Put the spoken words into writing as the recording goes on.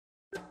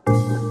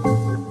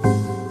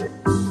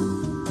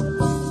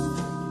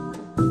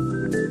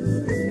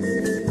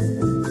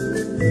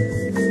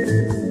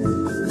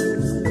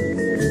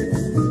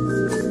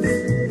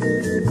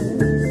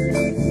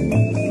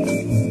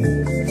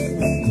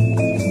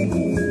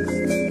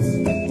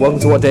Welcome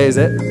to What Day Is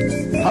It?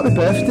 Happy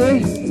birthday,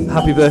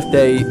 Happy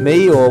birthday,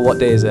 me, or what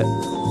day is it?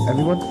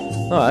 everyone.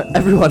 Alright,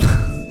 everyone.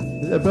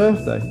 Is it a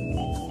birthday?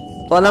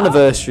 Well, an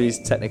anniversary is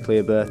technically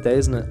a birthday,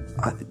 isn't it?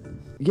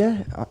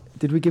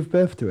 Did we give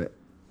birth to it?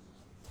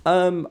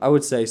 I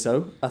would say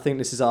so. I think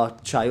this is our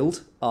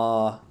child,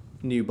 our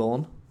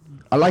newborn.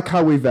 I like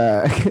how we've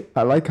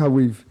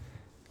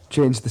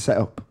changed the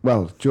setup.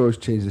 Well, Joe's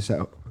changed the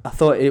setup. I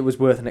thought it was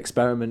worth an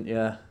experiment,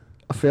 yeah.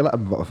 I feel like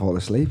I'm about to fall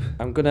asleep.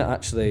 I'm going to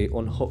actually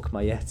unhook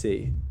my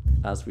Yeti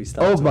as we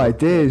start. Oh to my look.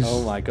 days.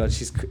 Oh my god,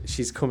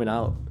 she's coming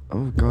out.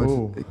 Oh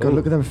god. God,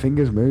 look at them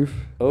fingers move.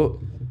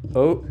 Oh.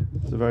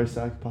 It's a very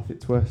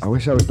psychopathic twist. I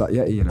wish I was that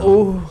Yeti, you know.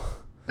 Oh.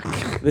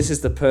 This is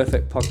the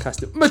perfect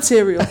podcast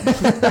material.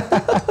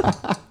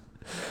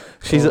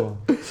 She's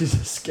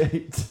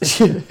escaped.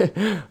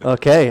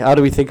 Okay, what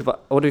do we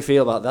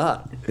feel about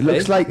that? It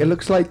looks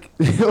like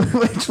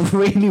it's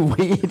really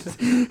weird.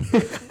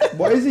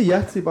 What is a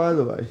Yeti, by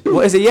the way?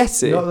 What is a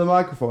Yeti? Not the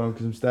microphone,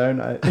 because I'm staring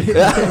at it.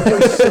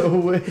 It's so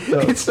weird. Though.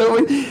 It's so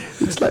weird.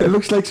 It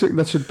looks like something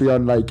that should be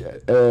on like.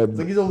 It's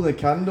like he's holding a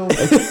candle.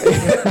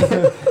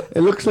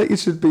 It looks like it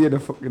should be in a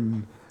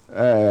fucking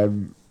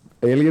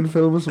alien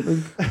film or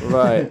something.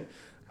 Right.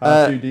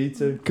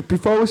 R2D2.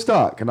 Before we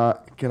start, can I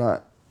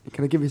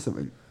give you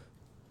something?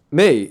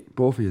 Me?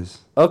 Both of yous.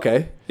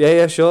 Okay.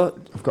 Yeah, sure.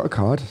 I've got a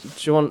card. Do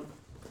you want...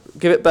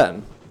 Give it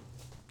Ben.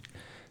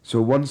 So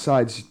one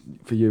side's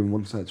for you and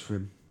one side's for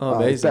him. Oh, It's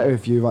amazing. better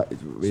if you... All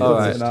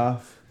right. And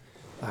half.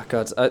 Oh,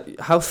 God.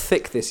 How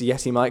thick this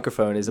Yeti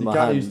microphone is in You my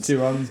can't hands. use two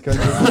hands, can you?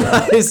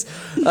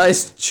 that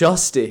is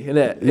chusty, isn't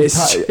it?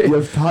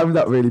 You've timed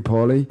that really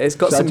poorly. It's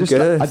got So some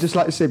girth. I'd just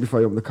like to say before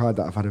you open the card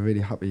that I've had a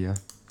really happy year.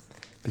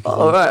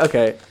 All right,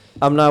 okay.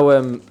 I'm now...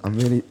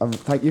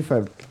 Thank you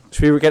for...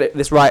 Should we get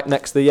this right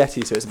next to the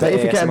Yeti so it's a Thank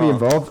bit you for getting me ASMR?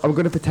 involved. I'm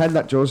going to pretend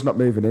that Joe's not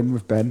moving in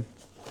with Ben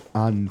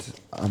and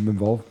I'm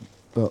involved.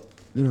 But,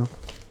 you know.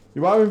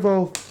 You are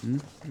involved.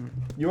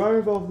 You are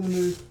involved in the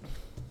move.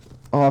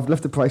 Oh, I've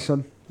left the price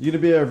on. You're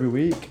going to be here every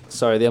week.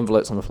 Sorry, the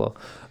envelope's on the floor.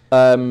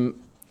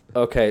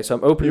 Okay, so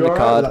I'm opening the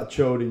card. That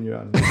chode in your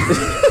hand. I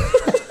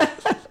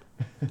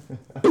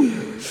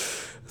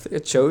think a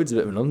chode's a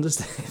bit of an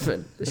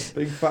understatement.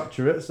 Big fat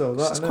chorizo,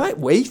 that, It's innit? quite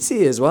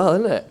weighty as well,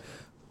 isn't it?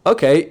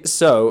 Okay,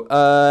 so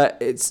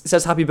it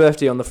says happy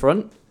birthday on the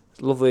front.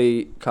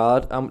 Lovely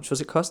card. How much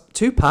was it cost?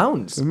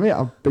 £2. Mate,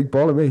 I'm big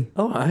ball of me.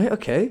 All right,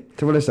 okay.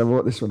 To be honest, I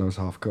bought this when I was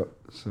half cut.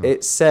 So.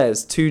 It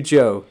says, to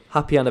Joe,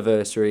 happy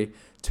anniversary.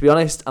 To be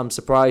honest, I'm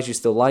surprised you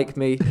still like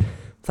me.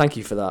 Thank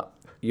you for that.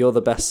 You're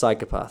the best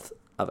psychopath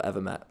I've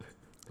ever met.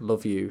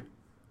 Love you,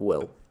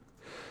 Will.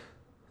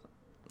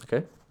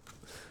 Okay.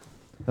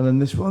 And then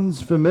this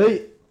one's for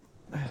me.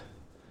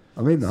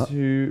 I mean that.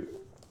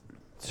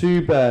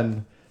 To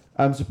Ben.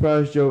 I'm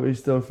surprised Joe is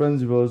still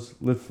friends with us.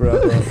 Live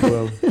forever,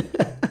 Will.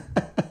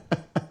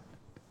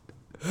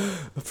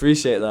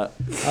 Appreciate that.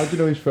 How do you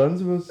know he's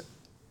friends with us?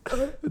 I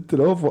don't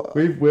know what.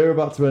 We're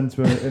about to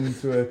enter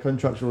into a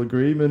contractual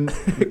agreement.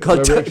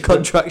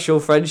 Contractual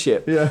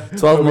friendship. Yeah.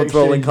 12-month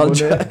rolling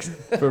Exchange money contract.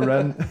 for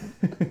rent.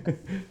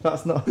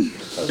 That's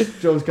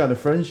Joe's kind of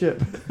friendship.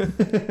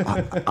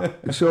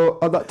 So,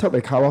 on that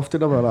topic, how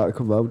often am I allowed to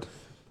come round?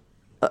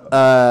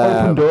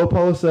 Open door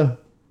policy.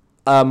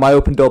 My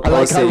open door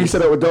policy. I like how you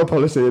set up a door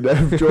policy and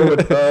Joe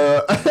went,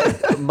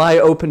 My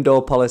open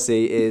door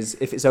policy is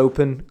if it's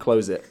open,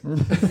 close it.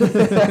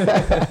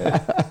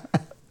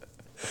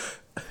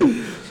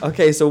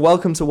 Okay, so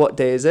welcome to What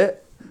Day Is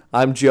It?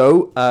 I'm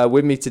Joe.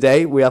 With me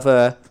today, we have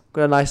got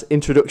a nice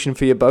introduction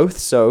for you both.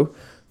 So,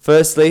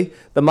 firstly,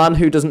 the man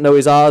who doesn't know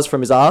his R's from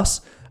his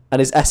arse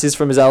and his S's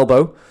from his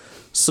elbow,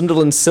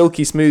 Sunderland's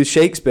silky smooth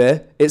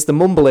Shakespeare. It's the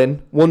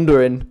mumbling,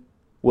 wondering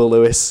Will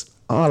Lewis.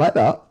 Oh, I like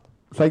that.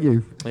 Thank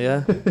you.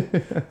 Yeah.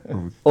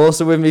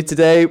 Also with me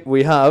today,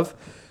 we have...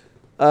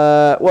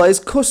 his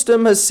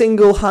custom has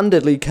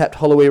single-handedly kept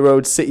Holloway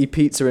Road City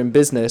Pizza in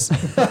business.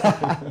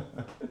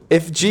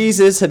 If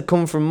Jesus had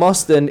come from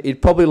Moston,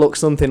 he'd probably look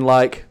something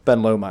like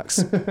Ben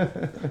Lomax.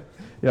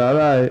 Yeah, all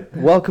right.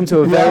 Welcome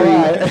to a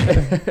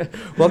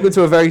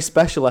very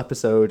special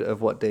episode of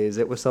What Day Is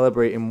It? We're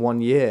celebrating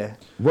 1 year.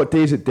 What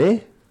day is it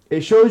day?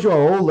 It shows you how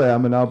old I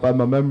am and how bad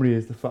my memory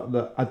is. The fact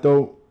that I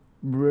don't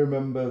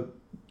remember.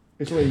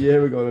 It's only a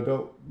year ago and I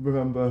don't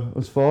remember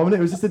us forming it.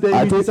 Was this the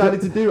day we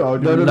decided to do it? Or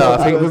No. I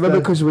think- I remember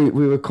because we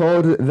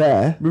recorded it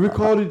there. We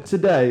recorded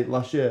today,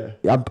 last year.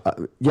 I'm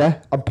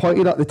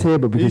pointing at the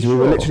table because we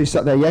were literally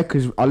sat there,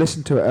 because I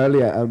listened to it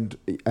earlier and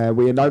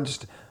we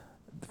announced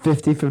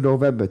 15th of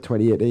November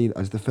 2018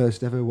 as the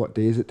first ever What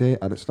Day Is It Day,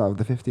 and it's now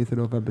the 15th of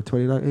November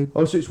 2019.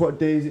 Oh, so it's what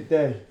day is it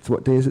day? So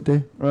what day is it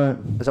day? Right.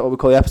 Is that what we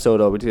call the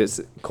episode, or we just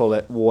call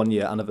it 1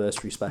 year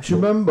anniversary Do you special?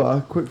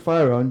 remember, quick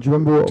fire round, do you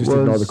remember what Just was...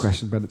 ignore the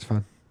question, Ben, it's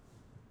fine.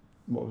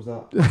 What was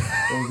that? What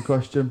was the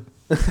question?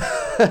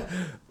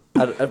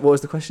 What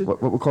was the question?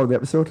 What we're calling the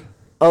episode?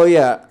 Oh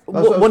yeah, That's what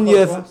I was 1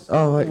 year, about to ask.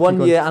 Oh, right.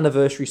 1 year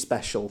anniversary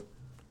special.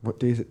 What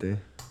day is it day?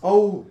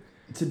 Oh,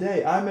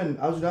 today, I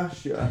was going to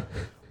ask you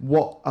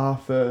what our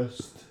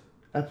first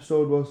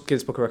episode was.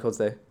 Guinness Book of Records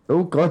Day.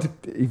 Oh, God.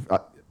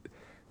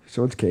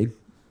 Someone's keen.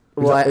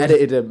 Well, I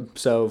edited them,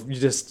 so you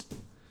just... Do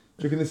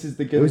you reckon this is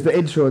the It Guinness? was the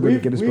intro of the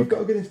We've Guinness book.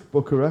 got a Guinness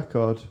Book of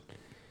Record.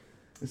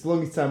 It's the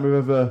longest time we've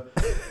ever...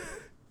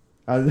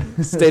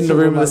 Stayed in the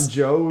room with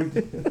Joe.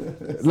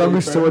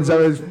 Longest someone's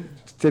ever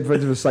stayed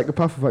friends with a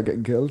psychopath without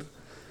getting killed.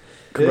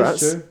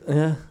 Congrats. It's true.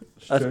 Yeah.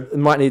 It's I true.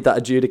 might need that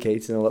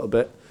adjudicating a little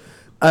bit.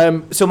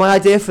 So my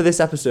idea for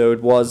this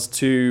episode was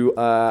to...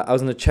 I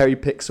was going to cherry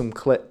pick some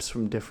clips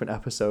from different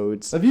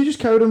episodes. Have you just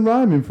carried on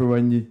rhyming from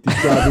when you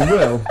described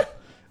Will?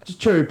 Just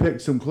cherry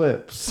pick some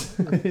clips.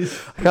 I can't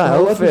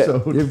help it.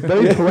 You're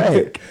very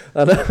poetic.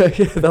 I know,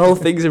 the whole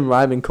thing's in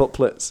rhyming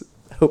couplets.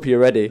 Hope you're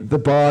ready. The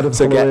Bard of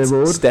So Holloway get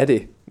Road.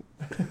 steady.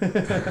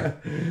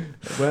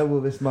 Where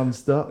will this man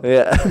stop?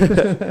 Yeah.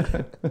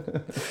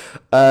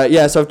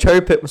 So I've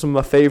cherry picked some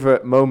of my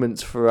favourite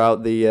moments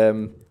throughout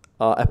the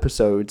our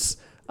episodes.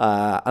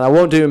 And I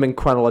won't do them in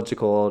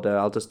chronological order.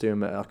 I'll just do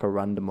them at like a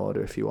random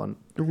order if you want.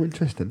 Oh,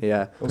 interesting.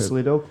 Yeah.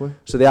 Hustly Dokley.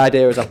 So the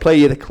idea is I'll play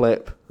you the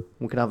clip.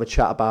 We can have a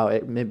chat about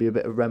it, maybe a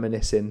bit of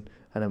reminiscing,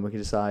 and then we can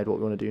decide what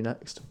we want to do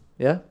next.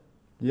 Yeah?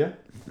 Yeah.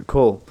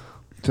 Cool.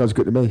 Sounds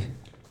good to me.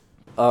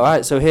 All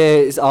right, so here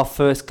is our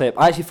first clip.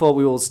 I actually thought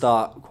we will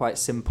start quite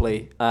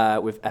simply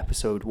with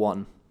episode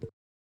 1.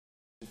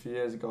 A few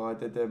years ago, I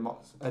tried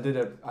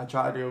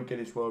to do a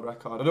Guinness World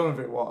Record. I don't know if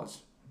it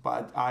was,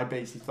 but I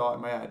basically thought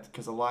in my head,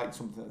 because I liked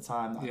something at the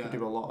time, that I could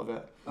do a lot of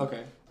it.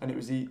 Okay. And it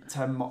was eat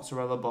 10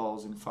 mozzarella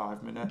balls in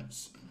 5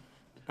 minutes.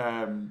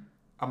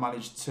 I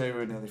managed 2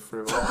 and nearly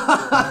threw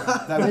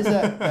up. There's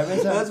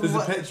There's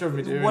a picture of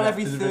me doing one it.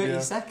 every There's a 30 video.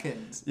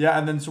 seconds. Yeah,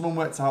 and then someone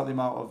worked out the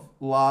amount of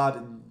lard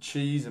and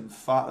cheese and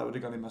fat that would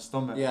have gone in my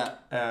stomach. Yeah.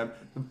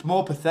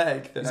 More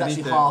pathetic than It's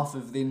anything. actually half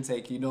of the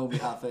intake you normally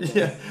have.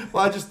 Yeah,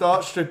 well, I just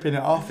started stripping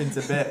it off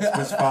into bits. It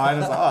was fine. I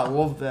was like, oh, I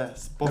love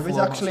this. There is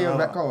Buffalo actually a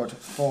mozzarella. record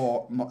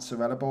for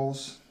mozzarella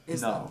balls.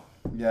 Is No.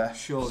 Yeah,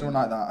 Surely. something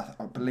like that.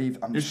 I believe.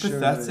 I'm It's sure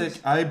pathetic. It is.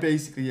 I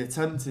basically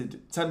attempted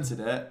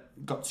it,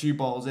 got 2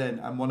 balls in,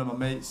 and one of my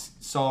mates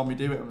saw me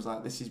do it and was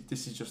like, "This is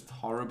just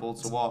horrible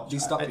to watch." Did he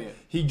stop you?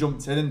 He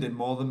jumped in and did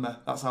more than me.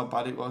 That's how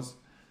bad it was.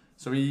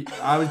 So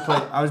I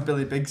was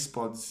Billy Big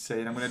Spuds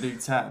saying I'm going to do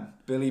 10.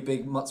 Billy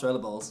Big Mozzarella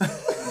Balls.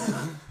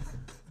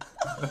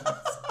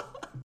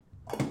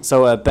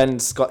 So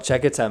Ben's Scotch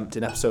egg attempt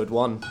in episode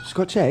 1.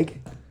 Scotch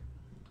egg?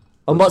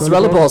 Oh,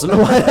 mozzarella balls. I don't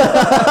know why.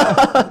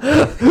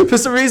 For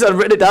some reason, I've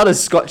written it down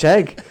as Scotch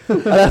egg,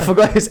 and I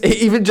forgot. It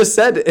even just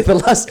said in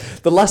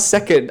the last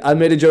second. I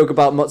made a joke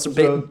about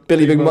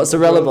Billy Big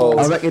mozzarella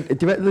balls. I reckon. Do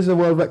you reckon there's a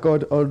world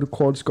record on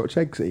corn Scotch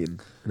eggs eating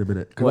in a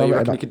minute? Well, you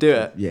reckon you could do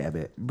it? Yeah,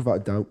 mate. Without a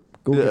doubt.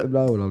 Go Yeah. get them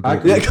now and I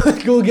I'll do it.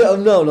 Yeah, go get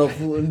them now.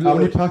 How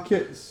many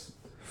packets?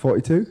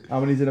 42? How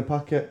many's in a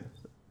packet?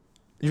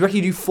 You reckon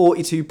you do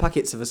 42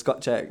 packets of a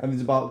Scotch egg? And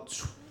there's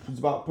about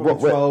probably What,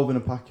 wait. 12 in a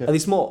packet. Are they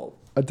small?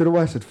 I don't know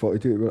why I said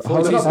 42. But how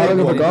 42 long have I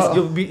big got?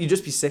 ones. You'll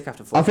just be sick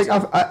after 42. I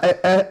think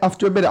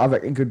after a minute, I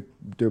reckon could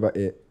do about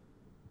 8.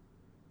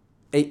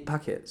 8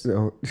 packets.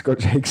 No,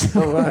 Scotch eggs.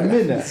 Oh, right. A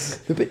minute.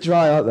 They're a bit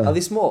dry, aren't they? Are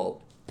they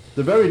small?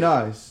 They're very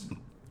nice.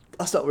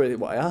 That's not really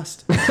what I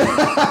asked.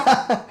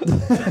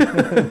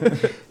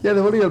 Yeah, they're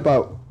only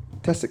about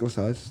testicle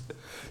size.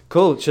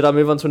 Cool. Should I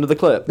move on to another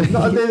clip? It's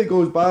not a day that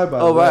goes by,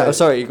 Oh, right. I'm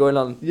sorry. You're going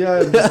on. Yeah,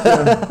 it's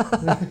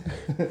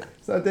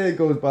not a day that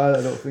goes by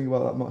that I don't think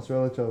about that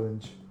mozzarella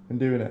challenge and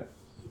doing it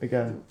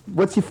again.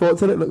 What's your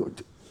thoughts on it?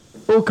 Look,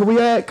 oh, can we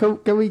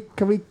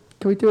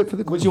do it for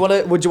the? Would you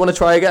want to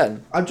try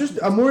again?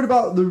 I'm worried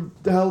about the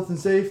health and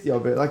safety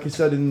of it. Like I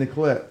said in the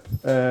clip,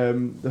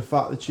 the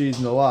fat, the cheese,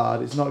 and the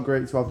lard. It's not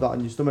great to have that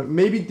on your stomach.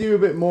 Maybe do a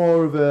bit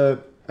more of a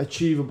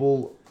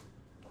achievable,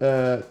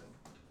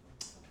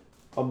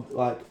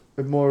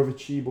 more of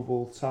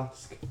achievable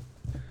task.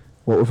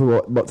 What with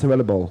a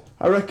mozzarella ball?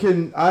 I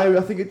reckon. I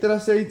think did I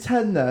say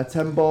 10 there?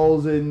 10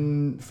 balls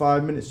in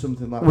 5 minutes,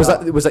 something like Was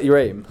that. that your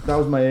aim? That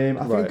was my aim.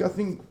 Right. I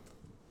think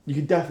you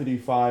could definitely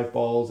do 5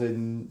 balls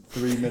in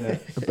 3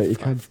 minutes. I bet you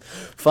can.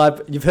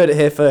 5. You've heard it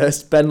here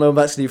first. Ben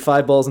Lomax can do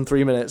 5 balls in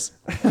 3 minutes.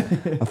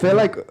 I feel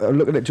like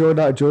looking at Joe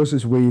now, Joe's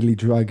just weirdly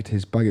dragged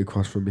his bag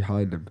across from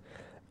behind him,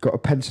 got a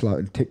pencil out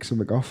and ticked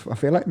something off. I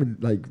feel like I'm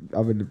like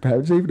having the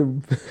parents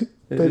evening.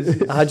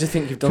 How do you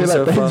think you've I done feel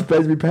so like far?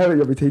 Ben's my parent,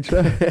 you're my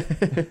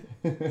teacher.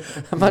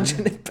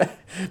 Imagine if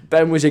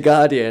Ben was your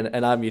guardian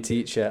and I'm your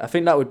teacher. I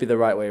think that would be the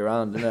right way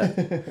around, isn't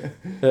it?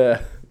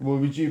 Yeah. Well,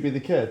 would you be the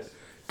kid?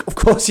 Of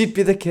course you'd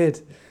be the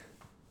kid.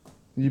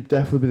 You'd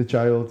definitely be the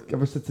child.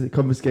 Ever said to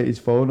confiscate his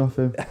phone off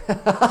him?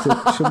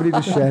 So somebody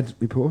just shared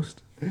my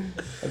post.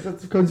 I'd have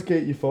to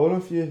confiscate your phone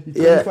off you.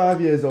 You're Yeah. 25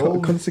 years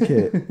old.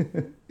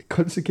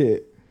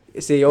 Consecrate.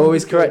 See,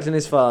 always correcting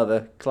his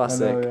father. I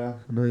Classic. know, yeah.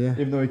 No, yeah.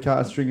 Even though he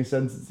can't string a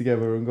sentence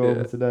together and go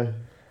over today.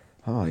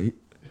 Alright.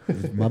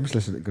 Mum's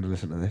going to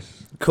listen to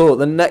this. Cool.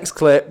 The next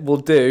clip we'll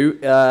do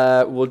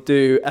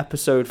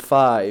episode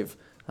 5,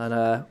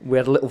 and we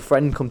had a little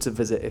friend come to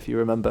visit, if you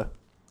remember.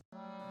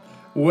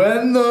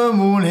 When the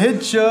moon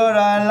hits your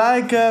eye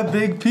like a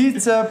big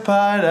pizza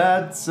pie,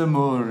 that's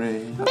amore.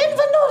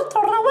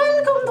 Benvenuto,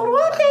 welcome to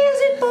What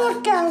Is It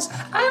Podcast.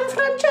 I'm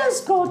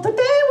Francesco.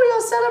 Today we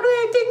are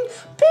celebrating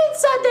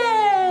Pizza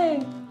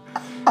Day.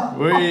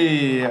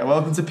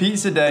 Welcome to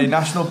Pizza Day,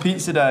 National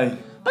Pizza Day.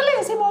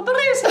 Bellissimo,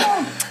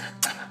 bellissimo.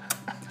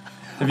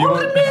 Have you On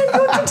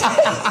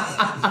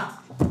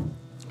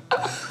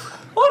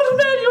the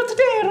menu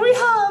today, we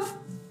have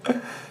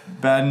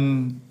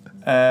Ben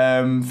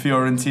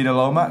Fiorentina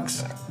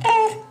Lomax?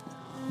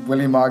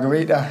 Willie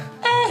Margarita.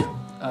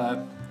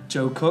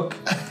 Joe Cook.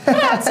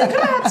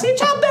 grazie,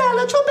 ciao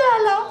bella, ciao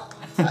bella.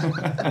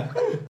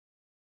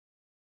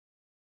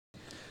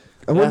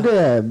 I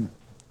wonder.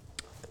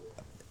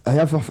 I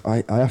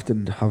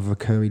often have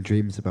recurring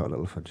dreams about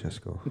little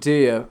Francesco. Do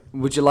you?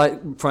 Would you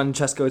like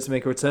Francesco to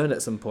make a return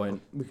at some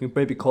point? We can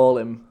maybe call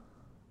him.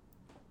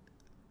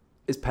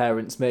 His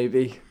parents,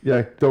 maybe.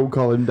 Yeah, don't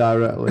call him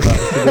directly.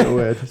 That's a bit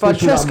weird.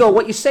 Francesco,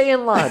 what you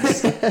saying,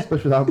 lads? Especially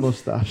with that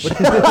moustache.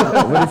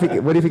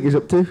 What do you think he's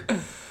up to?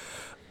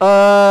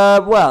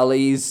 Well,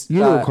 he's. You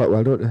know him quite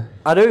well, don't you?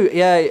 I do.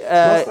 Yeah.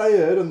 Last I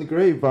heard on the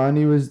grapevine,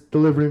 he was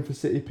delivering for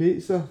City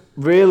Pizza.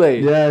 Really?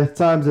 Yeah,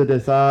 times are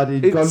hard.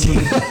 He'd gone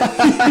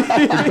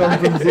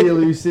from Zia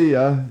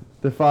Lucia,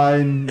 the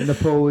fine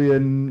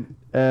Napoleon.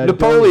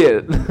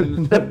 Napoleon.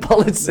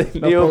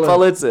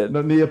 Neapolitan.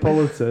 Not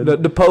Neapolitan.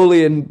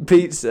 Napoleon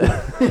pizza.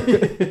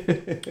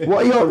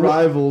 What are your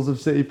rivals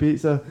of City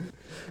Pizza?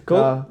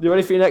 Cool. You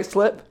ready for your next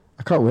clip?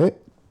 I can't wait.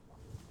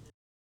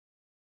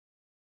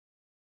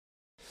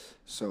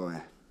 So,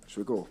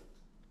 shall we go?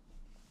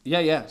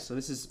 Yeah. So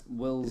this is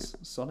Will's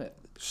sonnet.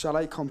 Shall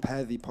I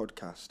compare the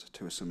podcast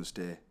to a summer's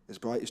day, as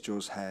bright as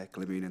Joe's hair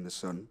glimmering in the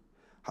sun?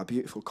 How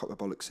beautiful Copper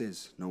Bollocks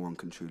is, no one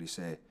can truly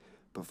say.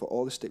 But for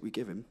all the stick we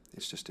give him,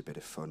 it's just a bit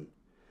of fun.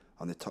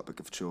 On the topic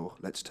of Joe,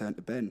 let's turn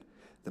to Ben,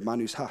 the man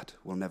whose hat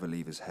will never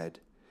leave his head.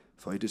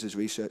 For he does his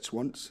research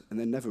once, and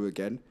then never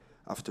again.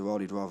 After all,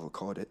 he'd rather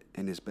record it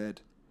in his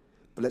bed.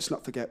 But let's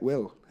not forget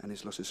Will and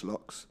his luscious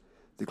locks,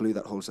 the glue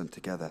that holds them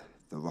together,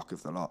 the rock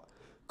of the lot,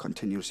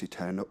 continuously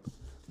turning up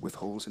with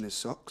holes in his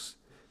socks.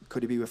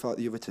 Could he be without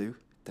the other two?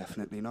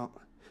 Definitely not.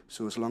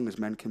 So as long as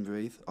men can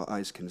breathe, our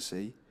eyes can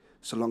see.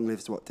 So long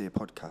lives What Day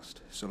podcast.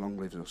 So long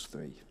lives us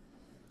three.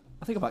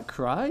 I think I might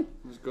cry. It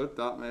was good,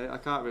 that, mate. I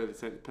can't really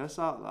take the piss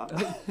out of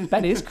that.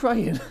 Ben is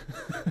crying.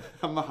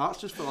 And my heart's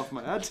just fell off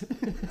my head.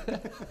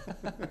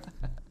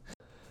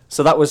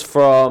 So that was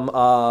from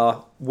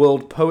our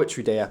World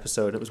Poetry Day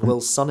episode. It was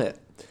Will's sonnet.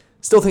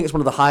 Still think it's one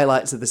of the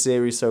highlights of the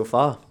series so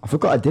far. I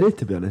forgot I did it,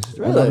 to be honest.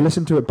 Really? I've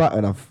listened to it back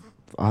and at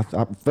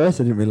first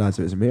I didn't realise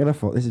it was me and I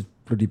thought, this is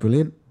bloody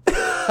brilliant.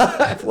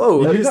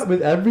 Whoa. You do that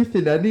with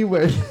everything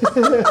anyway.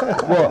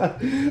 What?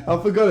 I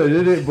forgot I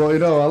did it,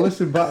 but I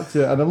listened back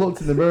to it and I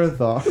looked in the mirror and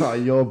thought, oh,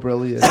 you're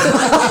brilliant.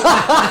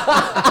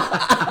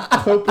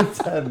 Don't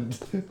pretend.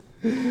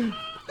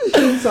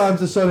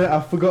 Sometimes the sonnet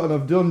I've forgotten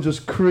I've done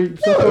just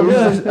creeps up.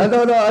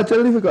 No, I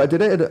totally forgot I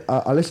did it and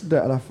I listened to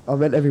it and I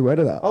meant every word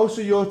of that. Oh,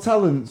 so your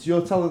talents.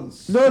 No.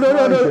 surprise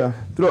you?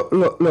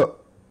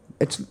 Look.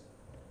 It's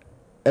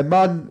a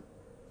man.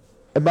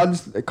 I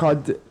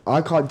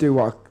can't do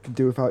what I can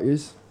do without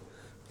yous.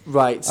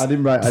 Right. I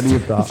didn't write any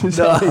of that. No.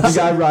 The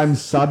guy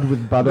rhymes sad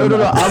with bad. No.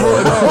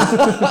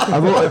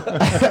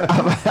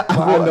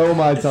 I know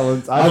my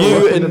talents.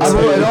 wrote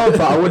it all,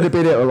 but I wouldn't have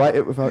been able to write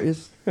it without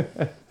yous.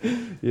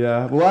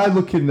 Yeah. Well, I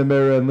look in the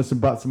mirror and listen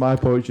back to my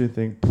poetry and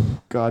think,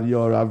 God,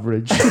 you're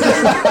average.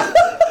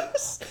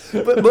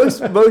 But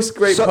most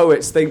great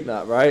poets think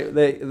that, right?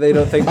 They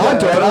don't think I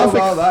that. don't. I think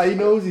about that. He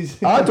knows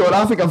he's.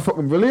 I think I'm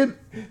fucking brilliant.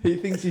 He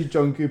thinks he's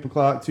John Cooper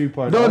Clarke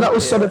 2.0. No, that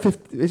was sonnet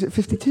 50. Is it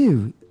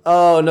 52?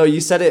 Oh, no,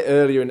 you said it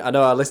earlier, and I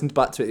know I listened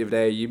back to it the other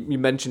day. You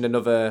mentioned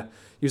another.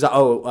 You was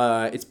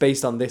like, it's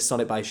based on this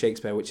sonnet by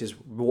Shakespeare, which is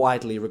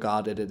widely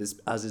regarded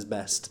as his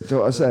best. Is that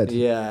what I said?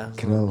 Yeah.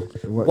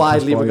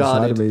 Widely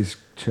regarded. He's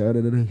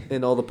churning, isn't he?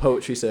 In all the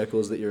poetry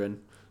circles that you're in.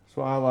 That's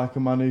why I like a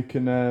man who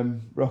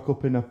can rock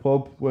up in a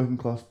pub, working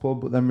class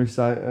pub, but then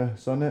recite a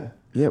sonnet.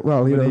 Yeah,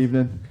 well, Good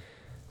evening.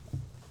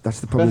 That's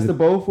the problem. Best of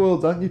both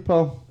worlds, aren't you,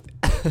 pal?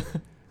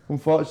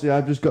 Unfortunately,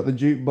 I've just got the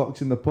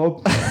jukebox in the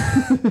pub.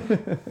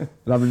 And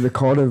I'm in the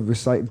corner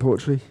reciting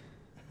poetry.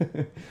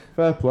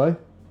 Fair play.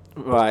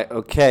 Right,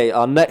 okay.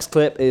 Our next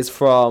clip is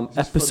from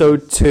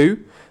episode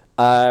 2,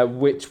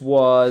 which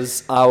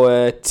was our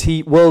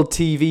World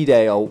TV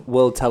Day or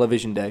World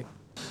Television Day.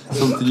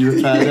 Something you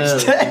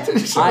prepared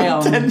I am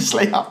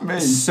intensely happening.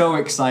 so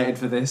excited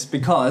for this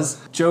because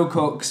Joe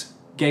Cook's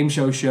game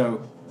show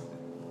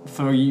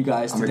for you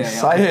guys I'm today.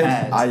 excited.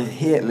 Prepared. I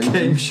hate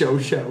game show.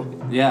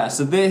 Yeah,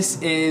 so this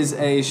is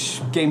a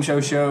game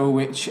show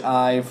which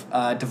I've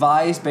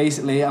devised.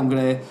 Basically, I'm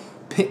going to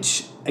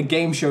pitch a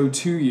game show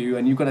to you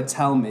and you've got to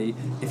tell me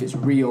if it's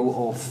real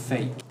or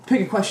fake.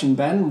 Pick a question,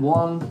 Ben.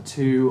 1,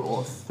 2,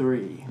 or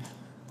 3?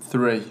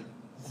 3.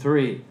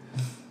 3.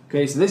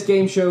 Okay, so this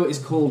game show is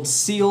called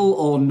Seal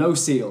or No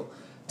Seal.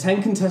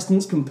 10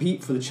 contestants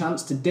compete for the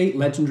chance to date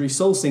legendary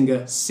soul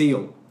singer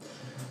Seal.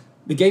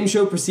 The game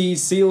show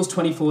precedes Seal's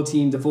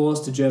 2014 divorce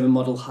to German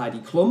model Heidi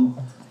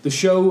Klum. The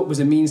show was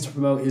a means to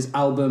promote his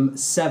album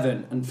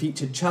Seven and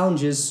featured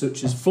challenges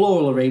such as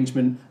floral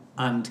arrangement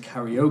and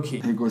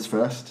karaoke. Who goes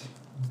first?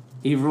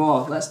 Either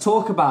or. Let's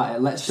talk about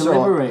it. Let's So,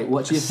 deliberate.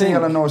 What do you think?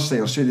 Seal or no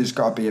seal? Surely there's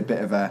got to be a bit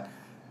of a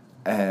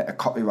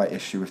copyright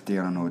issue with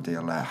Deal or No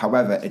Deal there.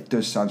 However, it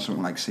does sound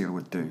something like Seal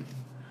would do.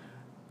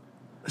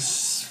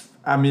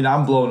 I mean,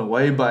 I'm blown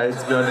away by it,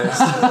 to be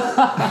honest.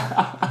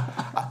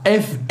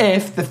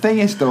 If the thing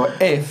is though,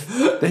 if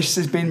this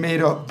has been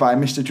made up by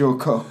Mr. Joe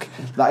Cook,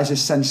 that is a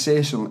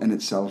sensational in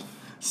itself.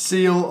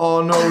 Seal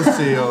or no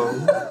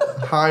seal?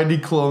 Heidi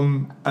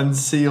Klum and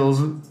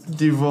Seal's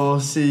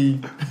divorcee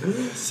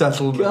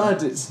settlement.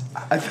 God, it's...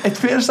 It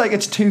feels like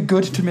it's too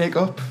good to make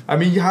up. I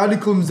mean, Heidi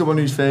Klum's the one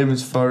who's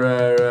famous for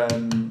her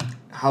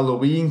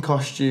Halloween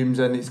costumes,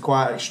 and it's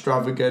quite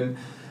extravagant.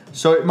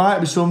 So it might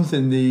be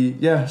something,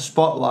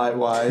 spotlight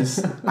wise.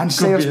 And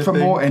Seal's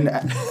promoting.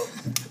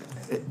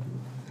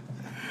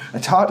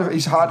 It's hard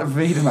to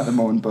read him at the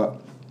moment, but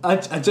I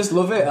just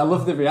love it. I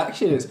love the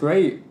reaction. It's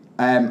great.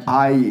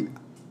 I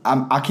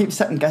keep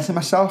second guessing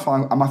myself.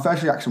 My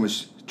first reaction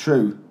was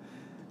true,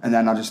 and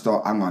then I just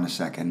thought, hang on a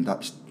second,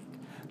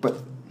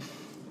 but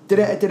did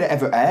it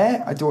ever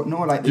air? I don't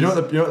know. Like, you know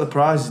what the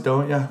prize is,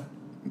 don't you?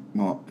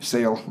 What?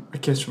 Seal. A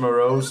kiss from a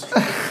rose.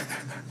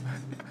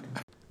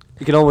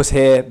 You can almost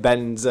hear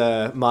Ben's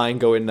mind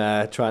going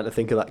there, trying to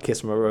think of that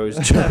Kiss from a Rose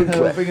joke.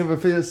 I'm thinking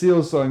of a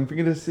Seal song.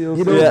 Thinking of Seal.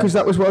 You song. know, because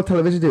that was what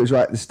television did. It was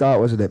right at the start,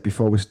 wasn't it?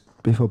 Before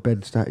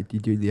Ben started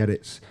doing the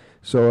edits.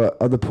 So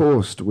on the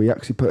post, we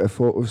actually put a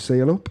photo of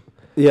Seal up,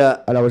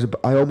 Yeah. and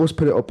I almost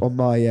put it up on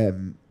my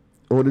own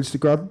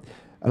Instagram,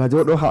 and I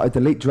don't know how to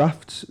delete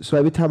drafts. So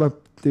every time I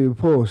do a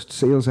post,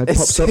 Seal's head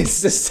pops up.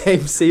 It's the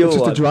same Seal It's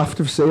just one. a draft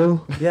of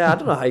Seal. Yeah, I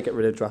don't know how you get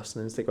rid of drafts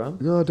on Instagram.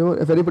 No, I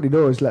don't. If anybody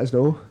knows, let us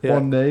know. Yeah.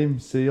 One name,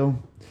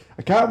 Seal.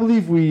 I can't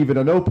believe we even.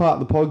 I know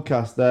part of the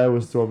podcast there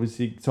was to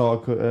obviously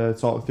talk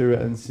through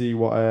it and see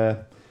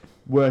what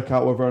work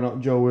out whether or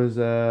not Joe was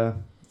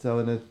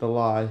telling us the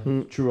lie,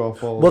 true or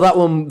false. Well, that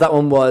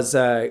one was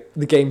the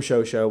game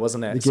show,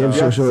 wasn't it? The game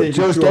So- show. Yeah,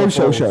 Joe's true or game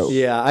show false? show.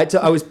 Yeah,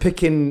 I was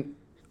picking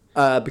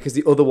because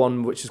the other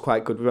one, which is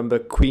quite good. Remember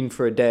Queen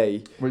for a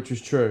Day, Which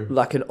was true.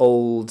 like an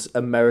old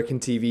American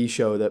TV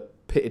show that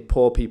pitted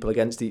poor people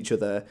against each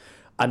other,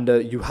 and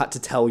you had to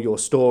tell your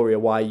story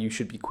of why you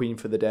should be queen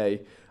for the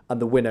day, and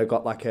the winner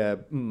got like a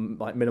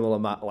minimal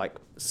amount, like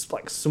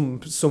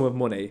some sum of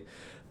money.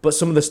 But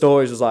some of the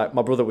stories was like,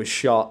 my brother was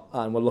shot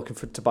and we're looking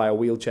to buy a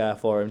wheelchair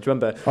for him. Do you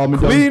remember? Oh, my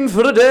Queen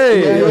for the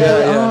day.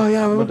 Oh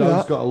yeah, I My remember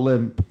dog's that. got a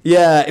limp.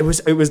 Yeah, it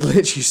was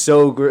literally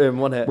so grim,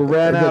 wasn't We it?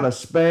 ran out of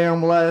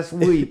spam last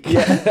week.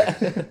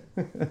 Yeah,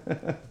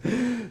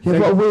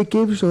 what a weird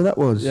game show that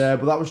was. Yeah,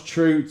 but that was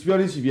true. To be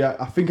honest with you,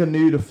 I think I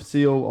knew the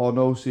Seal or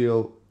no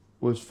Seal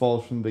was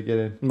false from the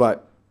beginning. Right.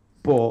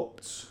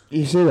 But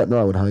You say that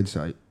now in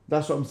hindsight.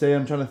 that's what I'm saying.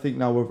 I'm trying to think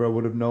now whether I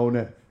would have known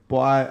it.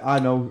 But I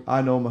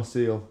know my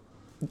Seal.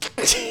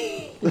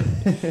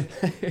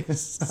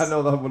 I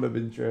know that would have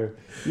been true.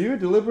 You were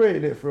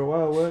deliberating it for a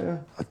while, weren't you?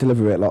 I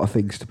deliberate a lot of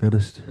things, to be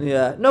honest.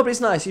 Yeah, no, but it's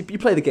nice. You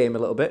play the game a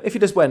little bit. If you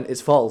just went,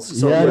 it's false.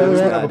 So Yeah, it no, was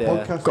yeah. the Have a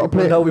idea. podcast. Gotta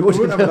play- No, we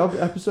wouldn't wouldn't have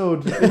an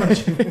episode.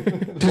 Imagine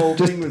the whole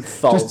thing was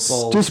False.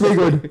 false. Just me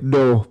going,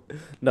 no.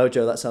 No,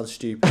 Joe, that sounds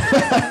stupid.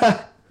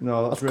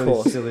 No, that's Of really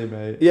course. silly,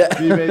 mate. Yeah.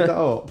 Have you made that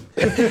up?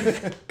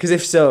 Because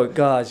if so,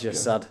 God, you're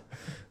sad.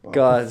 What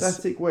God. a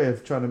pathetic way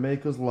of trying to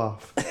make us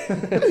laugh.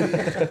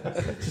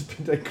 Just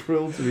been dead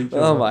cruel to each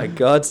other. Oh my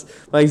God,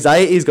 my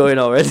anxiety's going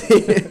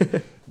already.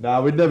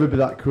 Nah, we'd never be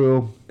that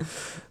cruel.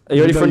 Are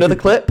you ready No, for you another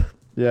could- clip?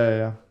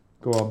 Yeah.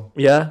 Go on.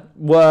 Yeah.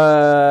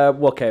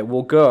 Okay,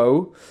 we'll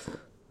go.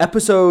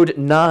 Episode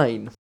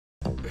 9.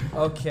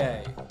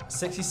 Okay,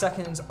 60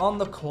 seconds on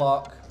the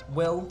clock.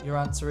 Will, you're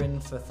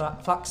answering for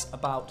facts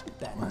about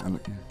Ben. Right, I'm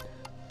looking.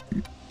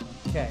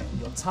 Okay,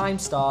 your time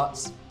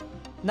starts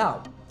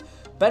now.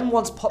 Ben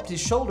once popped his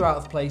shoulder out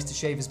of place to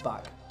shave his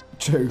back.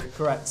 True.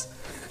 Correct.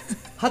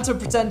 Had to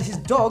pretend his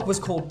dog was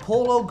called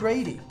Paul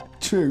O'Grady.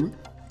 True.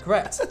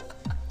 Correct.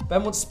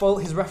 Ben once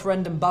spoilt his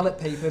referendum ballot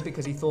paper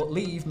because he thought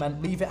leave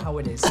meant leave it how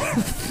it is.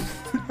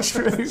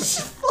 True.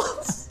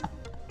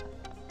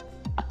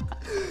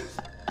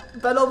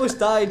 Ben almost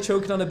died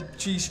choking on a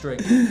cheese string.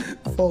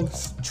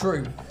 False.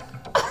 True.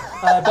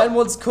 Ben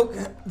once cooked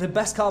the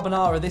best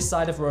carbonara this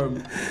side of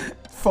Rome.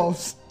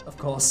 False. Of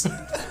course.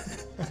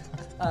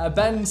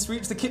 Ben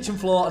sweeps the kitchen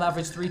floor on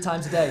average 3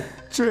 times a day.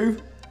 True.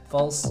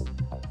 False.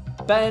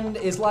 Ben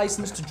is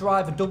licensed to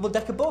drive a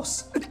double-decker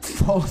bus.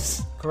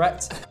 False.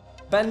 Correct.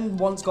 Ben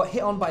once got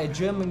hit on by a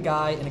German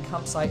guy in a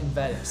campsite in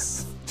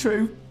Venice.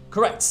 True.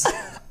 Correct.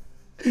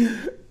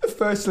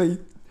 Firstly,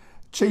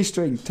 cheese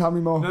string. Tell me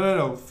more.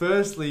 No.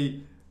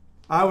 Firstly,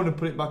 I want to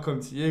put it back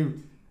onto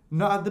you.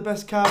 Not had the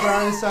best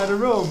carbonara inside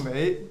of Rome,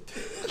 mate.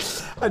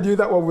 I knew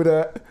that one would.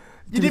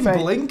 You didn't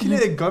blink and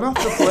it had gone off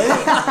the plate.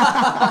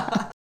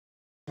 I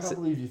can't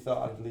believe you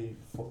thought I'd leave.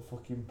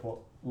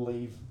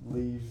 Leave.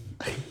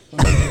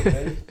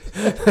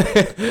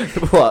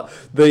 What?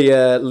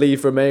 The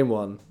leave remain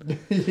one?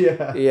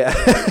 Yeah.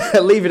 Yeah.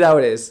 Leave it how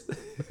it is.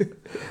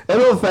 In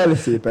all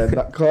fairness to you, Ben,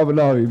 that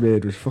carbonara you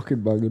made was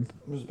fucking banging.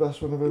 It was the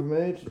best one I've ever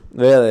made.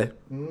 Really?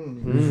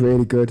 Mm. It was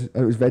really good.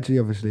 And it was veggie,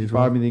 obviously, as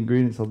Buy well. me the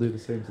ingredients, I'll do the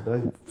same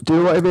today. Do you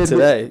know what he made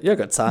Today? You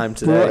got time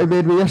Do you know what he today.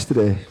 made me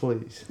yesterday?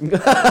 Please.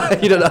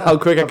 You don't know how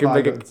quick I can I've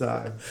make it. got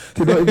time.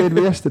 Do you know what he made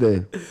me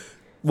yesterday?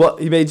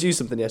 What? He made you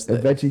something A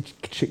yesterday? veggie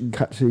chicken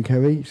katsu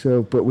curry.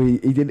 So, but he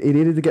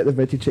needed to get the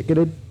veggie chicken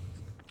in.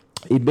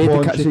 He made Corn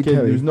the katsu chicken.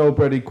 There curry. was no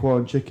breaded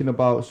corn chicken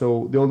about,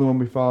 so the only one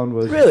we found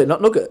was... Really?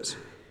 Not nuggets?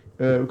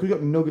 We could have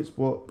got nuggets,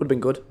 but... Would have been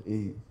good.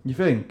 You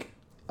think?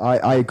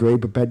 I agree,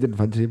 but Ben didn't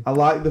fancy him. I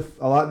like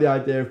the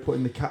idea of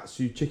putting the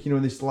katsu chicken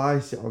when they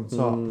slice it on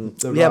top.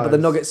 The Yeah, but the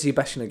rice. nuggets are your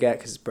best gonna get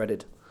because it's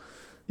breaded.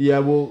 Yeah,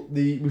 well,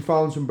 we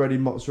found some breaded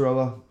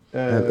mozzarella.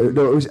 No,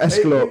 it was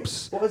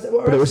escalopes. What was it?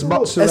 But it was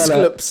mozzarella.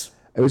 Escalopes.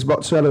 It was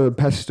mozzarella and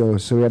pesto.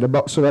 So we had a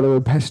mozzarella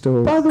and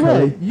pesto. By the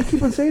curry. way, you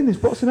keep on saying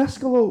this. What's an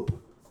escalope?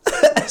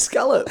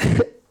 Escallop.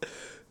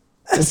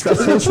 That's what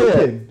I said.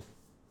 Chicken.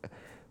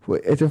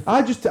 Wait, it's a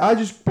I just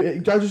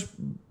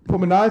put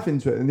my knife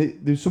into it, and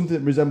there's something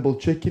that resembled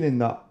chicken in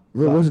that.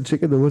 Well, it wasn't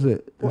chicken though, was it?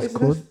 It What was is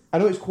corn. this? I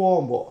know it's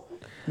corn, but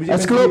was it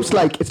meant to Escalope's be-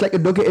 like it's like a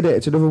nugget in it.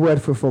 It's another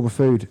word for a form of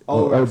food.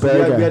 Oh, or a right, so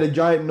burger. we had a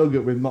giant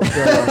nugget with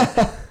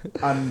mozzarella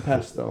and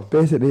pesto.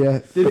 Basically, yeah.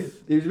 It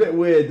was a bit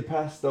weird, the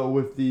pesto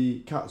with the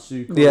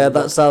katsu. curry, Yeah,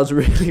 but- that sounds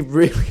really,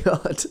 really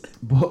odd.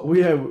 But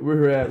we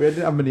didn't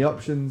have many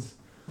options.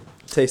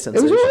 Taste It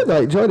was sensation. alright,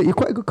 mate. Enjoyed it. You're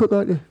quite a good cook,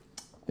 aren't you?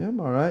 Yeah, I'm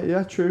alright.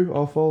 Yeah, true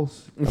or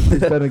false. He's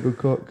been a good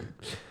cook.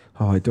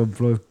 Oh, don't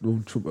blow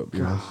Trump up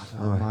your ass.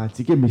 God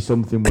almighty, give me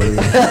something, William.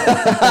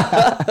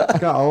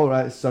 Got all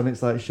right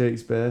sonnets like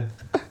Shakespeare.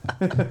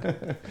 But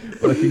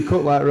I can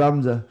cook like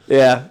Ramsay.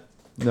 Yeah,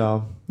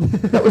 No.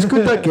 That was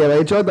good, that game. I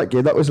enjoyed that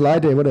game. That was Lie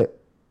Day, wasn't it?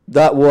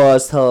 that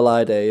was Tell a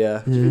Lie Day.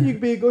 Yeah. Do you think you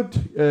could be a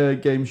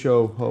good game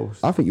show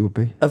host? I think you would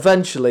be.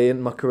 Eventually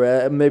in my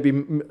career, maybe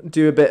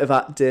do a bit of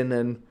acting,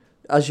 and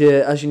as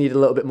you need a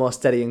little bit more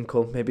steady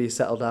income, maybe you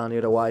settle down. You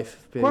had a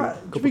wife, be a Quite, do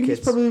couple you think kids.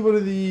 it's probably one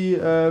of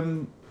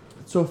the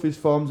toughest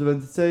forms of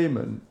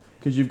entertainment?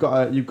 Because you've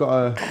got to You've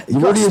got only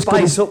to as good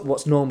spice as- up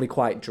what's normally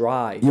quite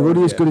dry. You're don't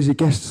only as you? good as your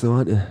guests, though,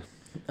 aren't you?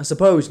 I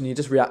suppose, and you're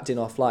just reacting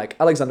off like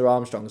Alexander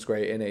Armstrong's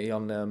great, isn't he?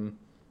 On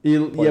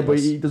yeah, but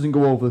Pointless. he doesn't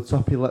go over the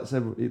top. He lets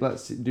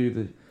it do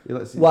the. He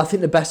lets it. well, I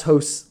think the best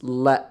hosts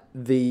let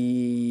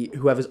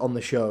whoever's on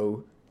the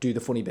show do the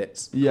funny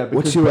bits. Yeah,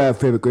 What's because your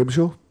favourite game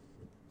show?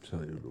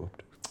 Sorry,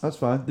 interrupt. that's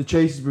fine. The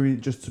Chase has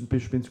been just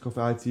been took off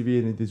ITV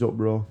and it is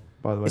uproar.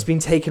 By the way, It's been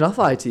taken off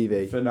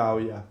ITV. for now,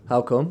 yeah.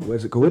 How come?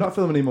 Where's it They're going? not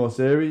filming any more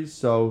series,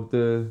 so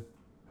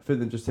I think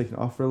they've just taken it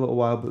off for a little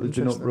while. But there's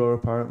been Interesting. uproar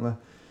apparently.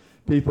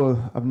 People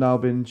have now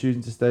been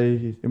choosing to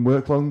stay in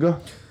work longer.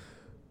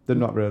 They're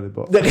not really,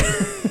 but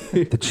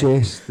The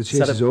chase. The chase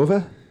Set is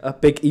over. A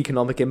big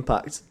economic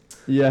impact.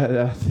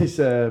 yeah. This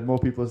more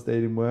people have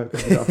stayed in work.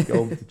 They have to go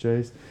home to the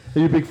Chase. Are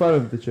you a big fan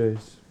of the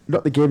Chase?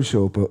 Not the game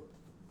show, but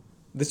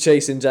The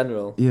chase in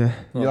general. yeah,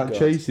 You Oh, like God.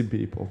 chasing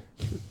people?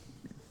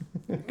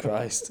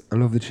 Christ. I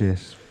love the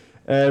chase.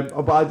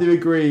 But I do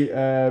agree.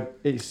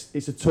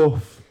 It's a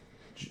tough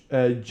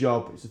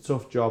job. It's a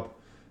tough job.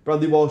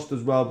 Bradley Walsh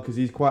does well because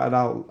he's quite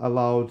a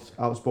loud,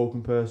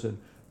 outspoken person,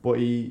 but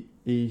he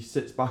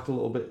sits back a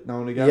little bit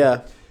now and again.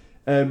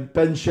 Yeah.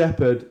 Ben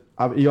Shepherd,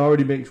 he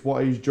already makes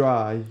what is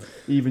dry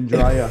even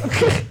drier.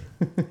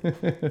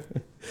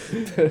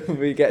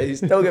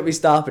 Don't get me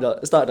started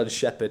on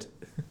Shepherd.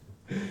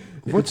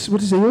 What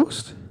is he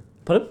host?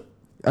 Pardon?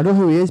 I know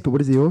who he is, but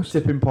what is he host?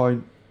 Tipping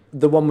point,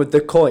 The one with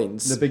the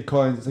coins. the big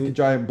coins. It's like a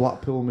giant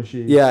Blackpool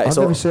machine. Yeah, it's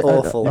I've never seen-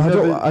 awful.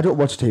 I don't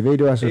watch TV,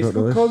 do I? So I It's a don't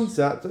know good this.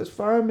 concept. It's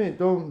fine, mate.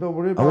 Don't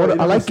worry about it.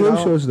 I like game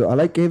shows though. I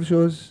like game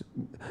shows.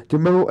 Do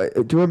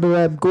you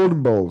remember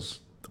Golden Balls?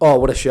 Oh,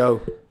 what a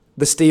show.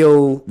 The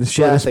steel The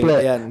share split. thing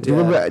at the end. Do you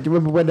yeah.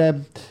 remember when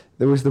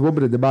there was the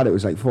woman and the man? It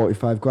was like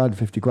 45 grand,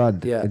 50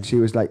 grand. Yeah. And she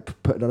was like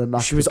putting on a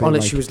knack. She was on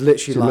it. She was literally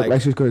She looked like,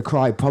 like she was going to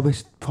cry.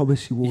 Promise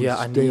you won't yeah,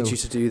 I steal. need you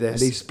to do And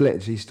he this. split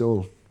and she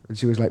stole. And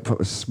she was like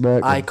proper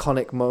smirking.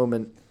 Iconic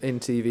moment in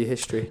TV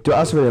history. Do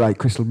that's really like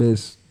Crystal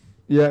Maze.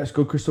 Yeah, it's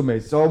good Crystal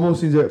Maze. It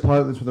almost seems a bit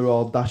pointless when they're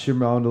all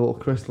dashing around a little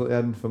crystal at the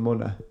end for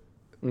money.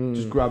 Mm.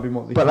 Just grabbing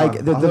what they But, can.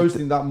 like, the- I the- always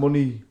think that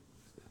money,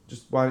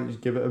 just why don't you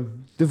just give it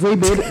them? They've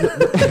remade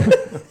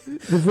it.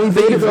 They've remade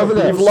it You've, over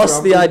there. you've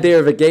lost the idea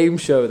of a game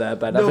show there,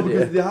 Ben, No, haven't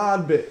because you? the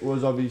hard bit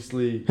was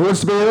obviously... Who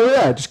wants to be over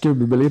there? Just give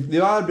him $1 million. The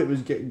hard bit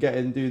was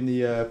doing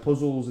the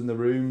puzzles in the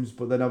rooms,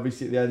 but then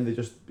obviously at the end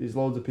there's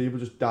loads of people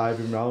just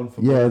diving around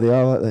for Yeah, money. they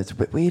are like that. It's a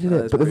bit weird, isn't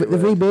That it? is But they've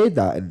pretty remade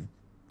that and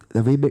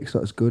the remake's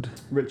not as good.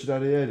 Richard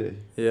Ayoade.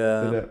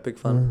 Yeah, Did it? big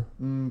fan.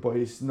 But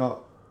it's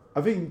not... I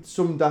think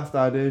some daft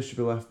ideas should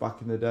be left back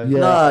in the day. Yeah,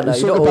 No,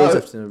 there's you don't something always about-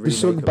 have to There's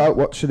something remake 'em. about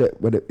watching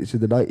it when it's in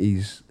the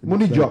 90s.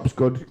 Money It's Drop's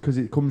good because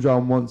it comes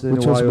around once in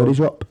Which a one's while. Money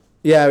Drop?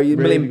 Yeah, Really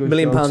million good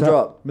million show. pound What's that?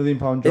 drop. £1 million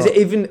drop. Is it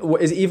even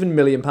 £1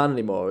 million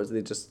anymore, or is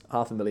it just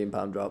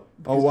 £500,000 drop?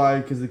 Oh, why?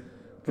 Because I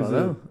don't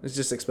know. It's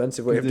just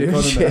expensive way of the doing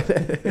economy.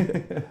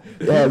 shit.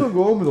 Yeah. People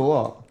go on with a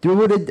lot. Do you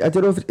remember, I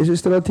don't know if is it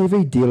still on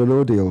TV, Deal or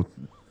No Deal?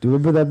 Do you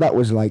remember that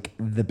was like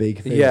the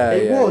big thing? Yeah,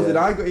 It was, yeah.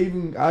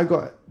 and I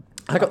got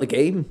I got the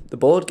game, the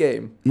board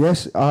game.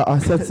 Yes, I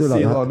said so like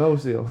Seal that. or no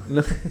seal.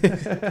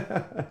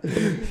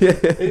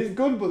 It's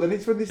good, but then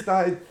it's when they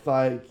started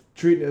like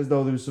treating it as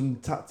though there was some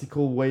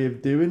tactical way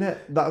of doing it.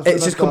 That's when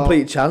It's I just thought,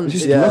 complete chance.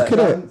 Just Yeah. look at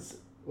it.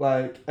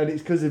 Like, and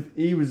it's because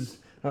he was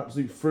an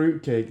absolute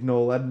fruitcake,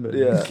 Noel Edmonds.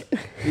 Yeah.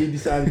 He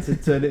decided to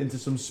turn it into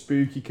some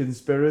spooky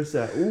conspiracy.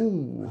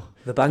 Ooh,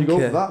 The you banker. go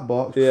for that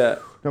box. Yeah.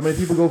 How many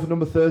people go for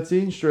number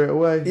 13 straight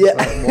away? Yeah.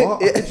 Like,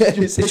 what?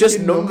 It's just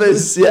picking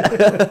numbers. Yeah.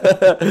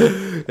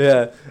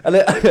 Yeah. And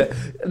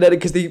then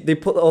because they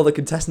put all the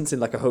contestants in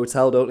like a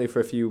hotel, don't they,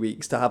 for a few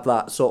weeks to have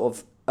that sort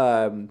of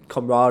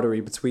camaraderie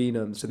between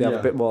them, so they have a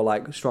Yeah. bit more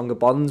like stronger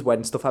bonds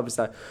when stuff happens.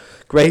 Like,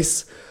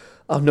 Grace,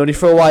 I've known you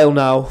for a while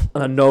now,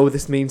 and I know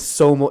this means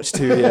so much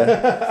to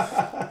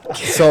you.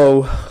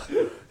 So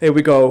here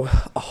we go.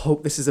 I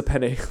hope this is a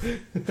penny.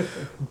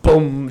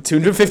 Boom,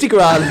 250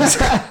 grand.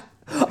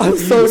 I'm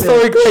so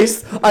sorry,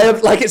 Grace. I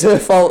am like it's her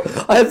fault.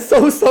 I am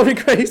so sorry,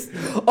 Grace.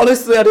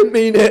 Honestly, I didn't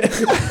mean it.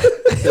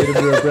 Say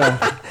under her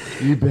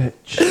breath, you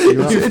bitch.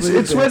 You're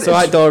It's when It's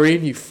alright,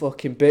 Doreen. You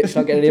fucking bitch.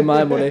 Not getting any of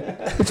my money.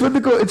 it's when they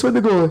go. It's when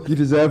they go. You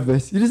deserve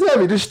this. You deserve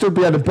it. You just stood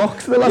behind a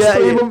box for the last Yeah,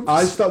 3 yeah. months.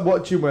 I stopped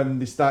watching when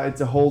they started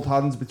to hold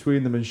hands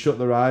between them and shut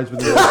their eyes when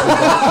they were opening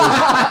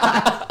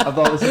boxes. I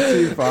thought this was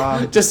too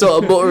far. Just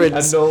sort of muttering.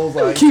 And Noel's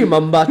like,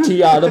 Kimamba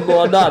tiara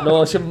mona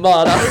no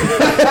shimara.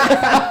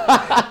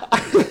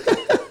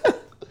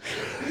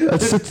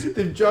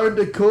 they've joined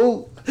a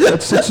cult.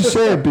 It's such a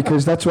shame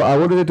because that's what I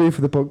wanted to do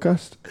for the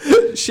podcast.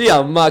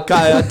 Shiyama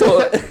kaya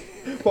to.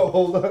 But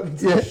hold on,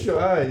 shut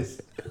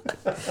eyes.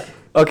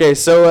 Okay,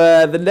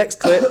 so the next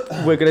clip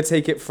we're gonna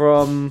take it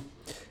from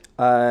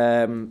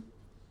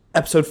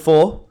episode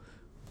 4,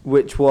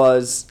 which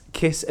was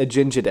Kiss a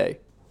Ginger Day.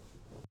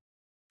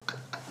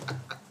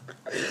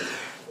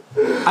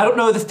 I don't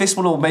know if this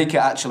one will make it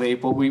actually,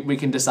 but we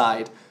can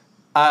decide.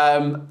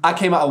 I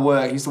came out of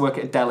work. I used to work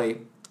at a deli,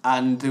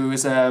 and there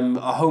was a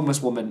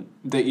homeless woman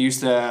that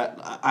used to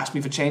ask me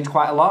for change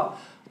quite a lot,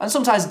 and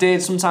sometimes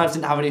did, sometimes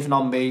didn't have anything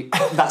on me.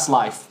 That's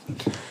life.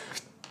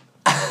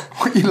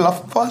 What you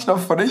laughing for? It's not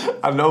funny.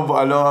 I know, but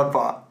I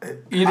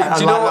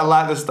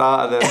like the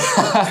start of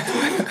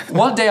this.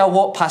 One day I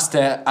walked past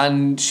her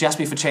and she asked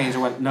me for change. I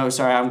went, no,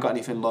 sorry, I haven't got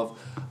anything, love.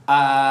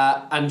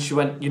 And she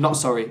went, you're not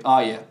sorry,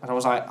 are you? And I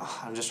was like,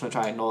 oh, I'm just going to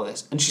try and ignore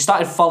this. And she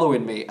started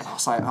following me, and I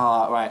was like,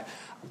 oh, right.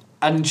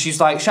 And she's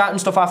like shouting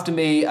stuff after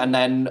me, and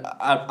then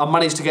I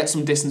managed to get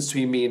some distance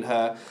between me and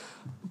her.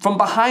 From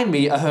behind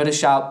me, I heard her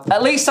shout,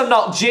 at least I'm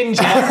not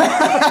ginger.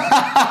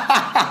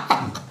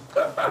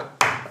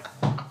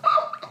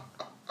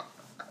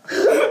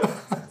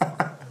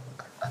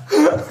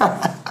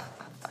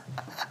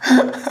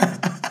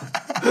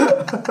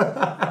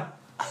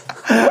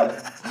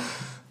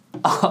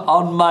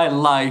 On my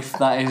life,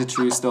 that is a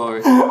true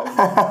story.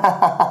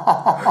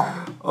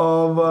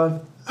 Oh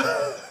man.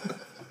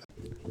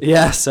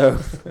 Yeah, so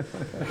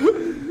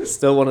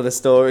still one of the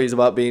stories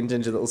about being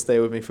ginger that will stay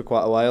with me for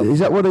quite a while. Is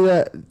that one of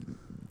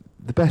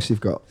the best you've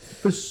got?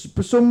 For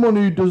someone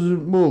who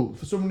doesn't, well,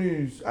 for someone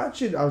who's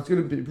actually, I was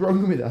going to be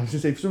wrong with that. I was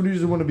going to say, for someone who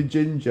doesn't want to be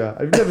ginger,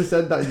 I've never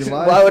said that in your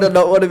life. Why would I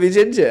not want to be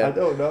ginger? I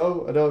don't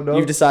know.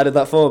 You've decided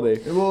that for me.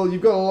 Well,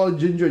 you've got a lot of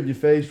ginger in your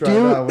face right Do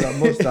you- now with that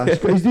mustache.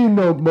 But he's doing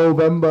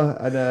Movember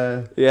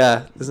and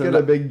Yeah. he's got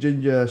a big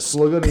ginger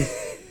slug on his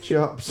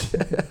chops.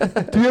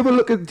 Do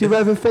you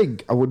ever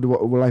think, I wonder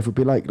what life would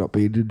be like not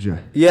being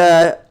ginger?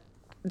 Yeah,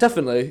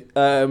 definitely.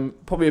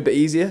 Probably a bit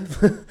easier.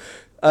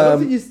 I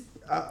don't think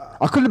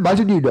I couldn't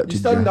imagine you not you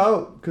ginger. stand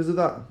out because of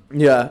that.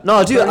 Yeah. No,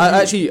 I do. Very I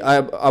good. actually,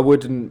 I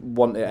wouldn't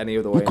want it any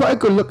other way. You're quite a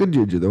good looking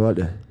ginger though, aren't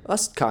you?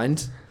 That's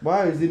kind.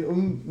 Why is he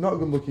not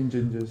good looking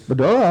gingers? But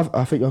no,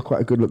 I think you're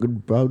quite a good looking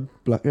brown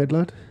black haired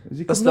lad. Is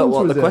he That's coming not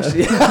on what to the us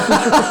question.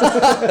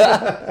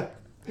 there?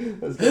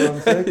 Let's go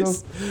on circle.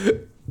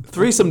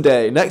 Threesome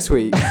day next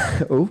week.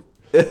 Oh.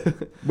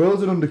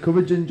 Will's an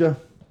undercover ginger.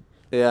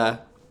 Yeah.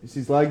 It's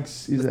his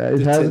legs. His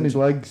hair's in his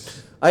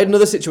legs. I had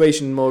another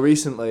situation more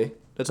recently.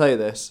 Did I tell you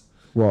this?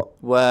 What?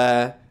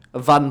 Where a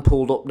van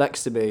pulled up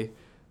next to me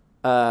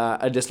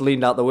and just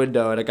leaned out the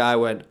window, and a guy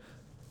went,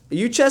 "Are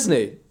you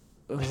Chesney?"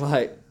 I was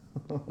like,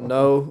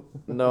 no,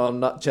 I'm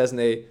not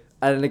Chesney.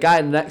 And then the guy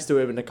next to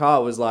him in the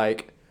car was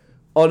like,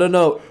 "Oh,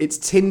 no, it's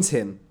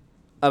Tintin."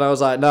 And I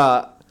was like,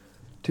 nah, I'm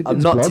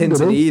Tintin's not blonde, Tintin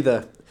isn't he?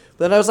 either.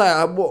 But then I was like,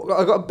 I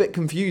got a bit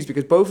confused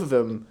because both of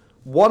them,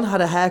 one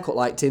had a haircut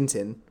like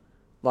Tintin,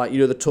 like, you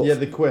know, the tuft. Yeah,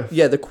 the quiff.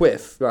 Yeah, the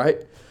quiff,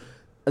 right?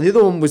 And the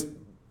other one was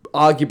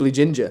arguably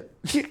ginger.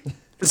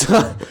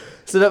 So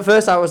at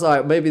first I was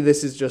like, maybe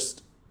this is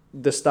just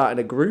they're starting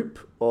a group,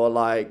 or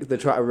like they're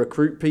trying to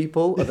recruit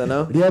people. I don't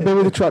know. Yeah,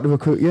 maybe they tried to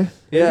recruit you.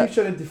 Yeah. He's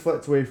trying to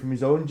deflect away from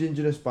his own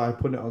gingerness by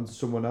putting it onto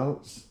someone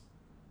else.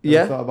 Ever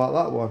Yeah. thought about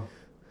that one?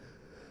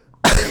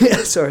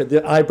 Sorry,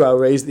 the eyebrow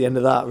raised at the end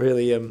of that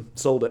really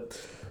sold it.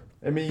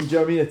 I mean, do you know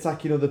what I mean?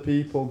 Attacking other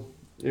people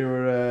who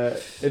are in a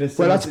Well,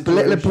 similar that's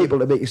belittling situation. people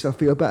to make yourself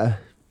feel better.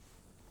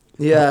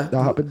 Yeah.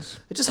 That happens.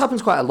 It just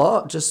happens quite a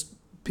lot. Just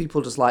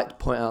people just like to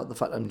point out the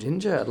fact I'm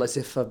ginger, as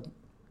if I'm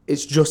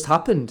it's just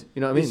happened.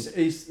 You know what I mean?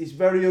 It's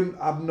very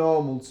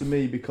abnormal to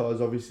me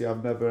because obviously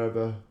I've never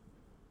ever.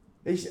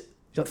 You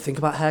don't think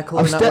about hair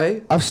colour in that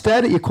way? I've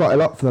stared at you quite a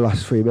lot for the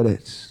last 3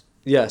 minutes.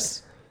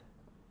 Yes.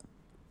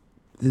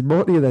 There's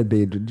more to you than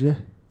being ginger.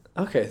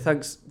 Okay,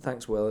 thanks,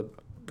 Will.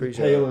 I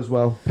appreciate Pale it. as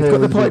well. You've got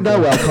the point now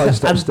where I can't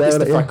stop And it's staring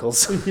the at you.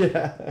 freckles.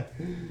 Yeah.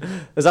 I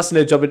was asking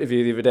a job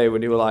interview the other day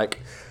when you were like,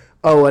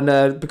 "Oh,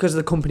 and because of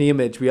the company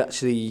image, we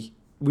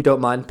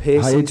don't mind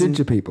piercings." Hire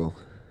ginger people.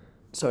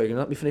 Sorry, you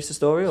gonna let me finish the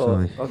story?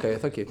 Or Sorry. okay,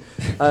 thank you.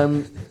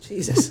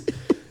 Jesus.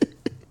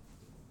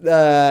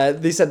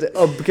 They said,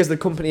 because of the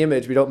company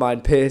image, we don't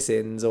mind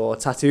piercings or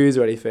tattoos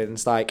or anything.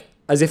 It's like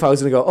as if I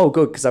was gonna go, oh,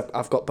 good, because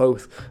I've got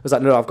both. I was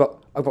like, no, I've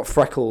got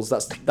freckles.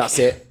 That's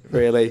it,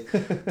 really.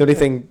 The only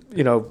thing,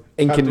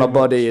 ink in my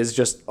body is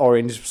just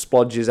orange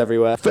splodges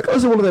everywhere.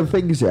 Freckles are one of them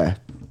things, yeah,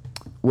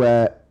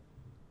 where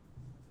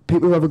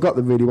people who haven't got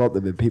them really want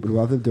them, and people who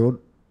have them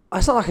don't.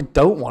 It's not like I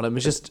don't want them.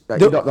 It's just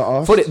Like, you're not that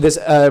arsed. funny. There's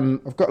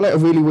I've got like a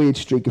really weird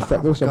streak of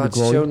freckles on my God,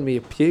 groin. showing me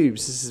your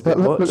pubes. This is a bit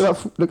Look much.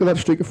 at that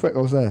streak of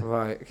freckles there.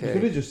 Right. You could Okay.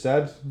 have just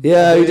said.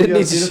 Yeah, you you didn't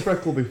need seen a to.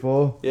 freckle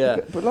before. Yeah.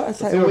 But like,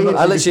 it's like See a what weird,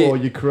 I've I seen literally-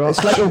 before, you cross.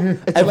 it's like a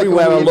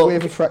Everywhere I weird look,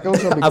 wave of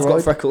freckles on my I've groin.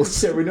 got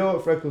freckles. Yeah, we know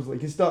what freckles like. You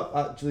can stop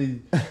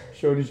actually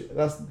showing you.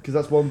 That's because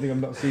that's one thing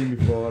I've not seen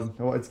before, and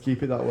I wanted to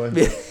keep it that way.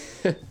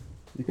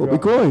 You What, my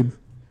cross.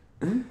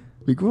 groin?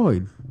 My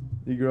groin?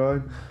 De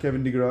Groin,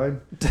 Kevin De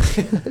Groin.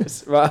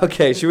 Right.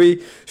 Okay. Should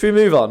we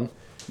move on?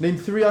 Name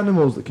 3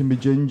 animals that can be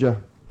ginger.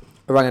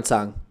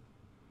 Orangutan.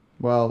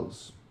 Well,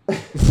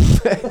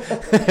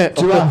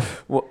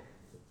 Giraffe.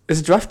 Is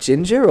a giraffe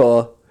ginger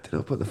or They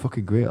don't put the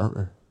fucking great, aren't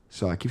they?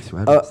 Sorry, I keep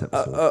swearing next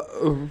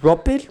episode.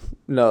 robin?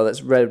 No,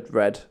 that's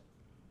red.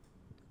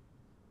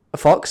 A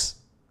fox?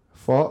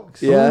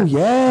 fox. Yeah. Oh,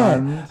 yeah.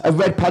 And A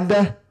red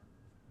panda.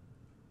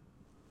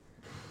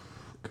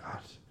 God,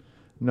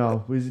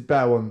 no, who's the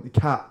better one? The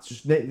cats.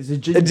 Just there's a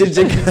ginger,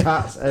 ginger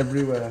cats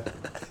everywhere.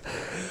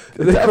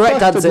 The that a correct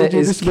fact, or answer did you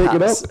is just make it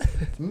cats.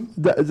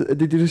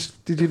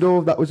 Did you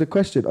know that was a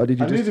question, or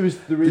did I you knew just there was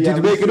 3 did you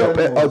animals. make it up,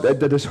 animals. or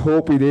did just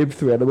hope he named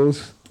 3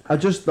 animals? I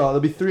just thought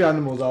there'd be 3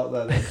 animals out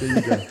there that are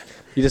ginger.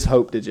 You just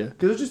hope, did you?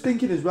 Because I was just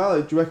thinking as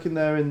well. Do you reckon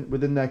they're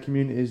within their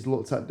communities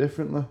looked at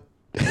differently?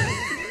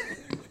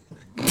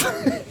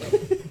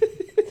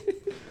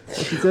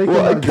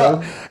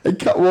 A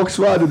cat walks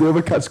round and the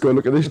other cats go,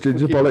 look at this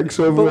ginger bollocks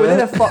over But within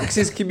there. a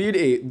fox's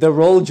community,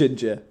 they're all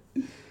ginger.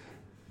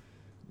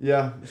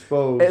 Yeah, I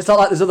suppose. It's not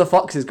like there's other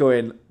foxes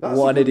going, That's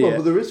what a an good one, idiot.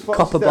 but there is foxes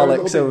Copper there a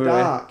bollocks little over bit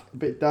here. dark, a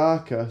bit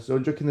darker. So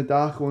do you reckon the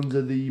darker ones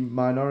are the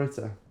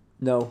minority?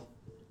 No.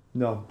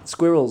 No,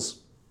 Squirrels.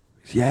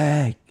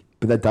 Yeah,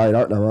 but they're dying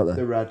out now, aren't they?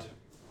 they're red.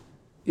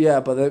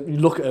 Yeah, but you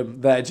look at them,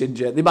 they're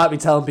ginger. They might be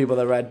telling people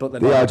they're red, but they're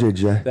They not. are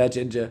ginger. They're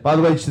ginger. By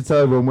the way, just to tell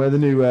everyone, we're the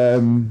new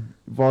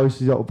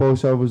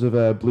voiceovers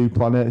of Blue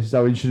Planet. This is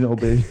how interesting it'll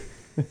be.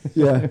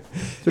 Yeah.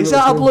 Is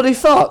that a bloody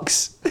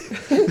fox?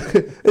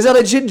 Is that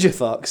a ginger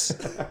fox?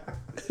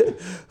 I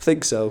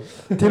think so.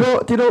 Do you know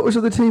what was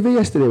on the TV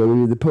yesterday when we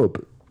were in the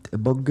pub? A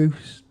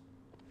mongoose.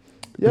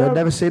 Yeah, I'd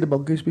never seen a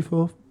mongoose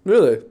before.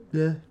 Really?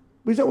 Yeah.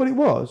 Was that what it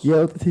was? Yeah,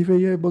 on the TV,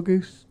 yeah,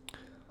 mongoose.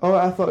 Oh,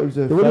 I thought it was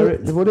a They're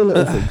ferret. one of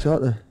little things,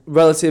 aren't they?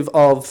 Relative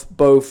of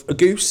both a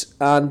goose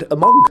and a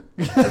monk.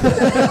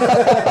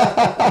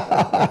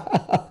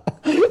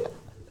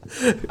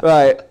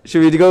 Right,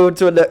 should we go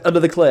to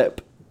another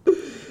clip?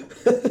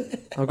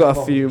 I've got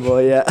a few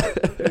more, yeah.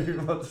 If you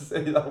want to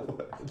say that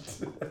word.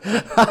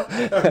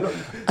 I'm not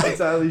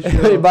entirely It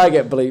sure. might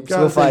get bleeped, so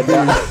we'll Can't find say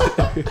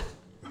out.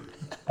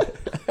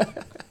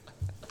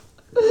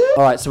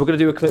 Alright, so we're going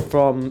to do a clip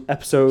from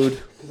episode...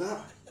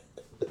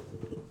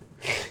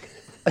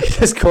 I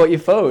just caught your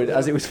phone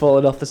as it was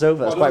falling off the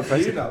sofa. That's quite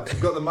impressive.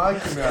 You've got the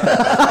mic in your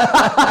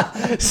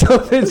hand.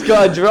 Something's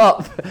got to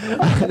drop.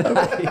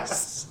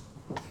 Nice.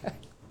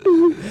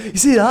 You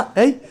see that,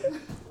 eh?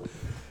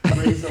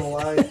 Razor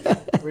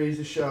light,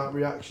 razor sharp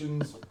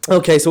reactions.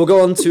 Okay, so we'll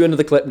go on to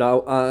another clip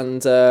now,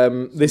 and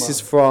this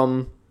is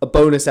from a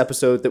bonus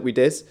episode that we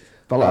did.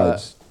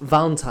 Valentine's.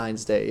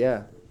 Valentine's Day,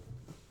 yeah.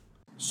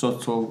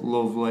 Subtle,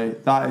 lovely.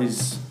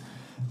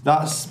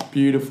 That's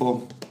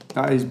beautiful.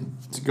 That is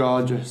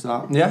gorgeous.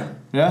 That. Yeah.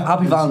 Yeah.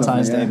 Happy It's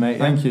Valentine's lovely, Day, mate.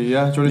 Thank you.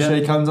 Yeah. Do you want to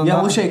shake hands on that?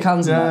 Yeah, we'll shake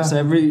hands on Yeah. that.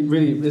 So really,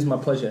 really, this is my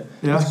pleasure.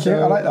 Yeah. That's cute,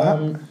 I like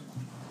that.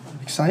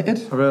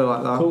 Excited? I really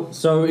like that. Cool.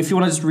 So if you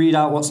want to just read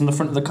out what's on the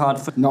front of the card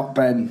for Not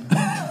Ben.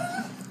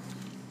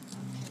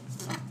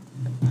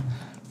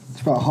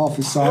 It's about half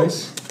his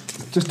size.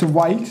 Just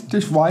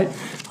white.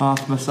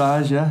 Half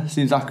massage. Yeah.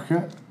 Seems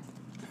accurate.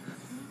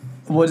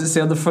 what does it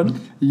say on the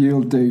front?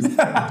 You'll do.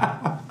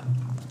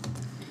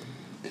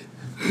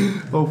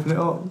 Open it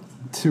up.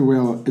 To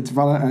Will. It's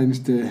Valentine's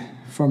Day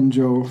from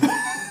Joe.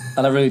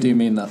 And I really do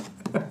mean that.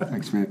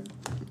 Thanks, mate.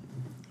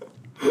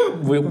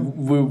 We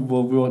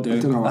won't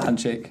do Dunno. a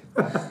handshake.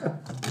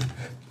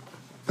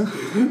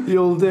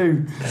 You'll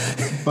do.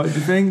 What do you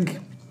think?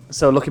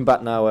 So looking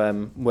back now,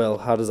 Will,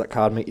 how does that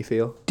card make you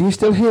feel? Do you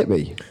still hate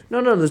me?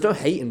 No, there's no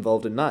hate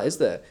involved in that, is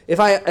there? If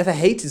I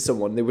hated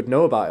someone, they would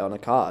know about it on a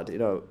card, you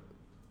know.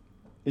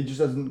 He just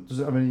doesn't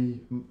have any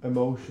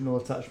emotional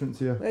attachment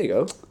to you. There you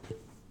go.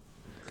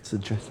 It's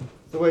interesting.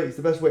 It's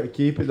the best way to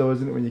keep it, though,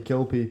 isn't it? When you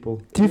kill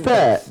people. To be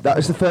fair, that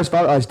was the first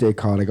Valentine's Day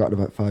card I got in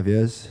about 5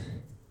 years.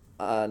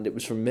 And it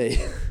was from me.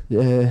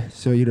 Yeah,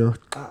 so you know.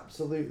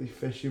 Absolutely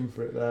fishing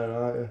for it there,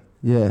 aren't you?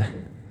 Yeah.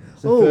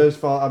 It's the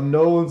first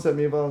no one sent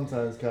me a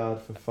Valentine's card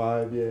for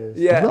 5 years.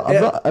 Yeah,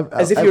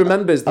 as if he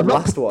remembers the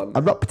last one.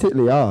 I'm not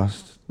particularly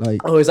arsed.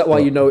 Like. Oh, is that why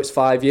you know it's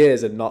 5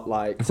 years and not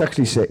like... It's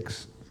actually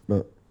 6,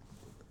 but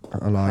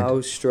I lied. How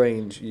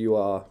strange you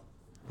are.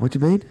 What do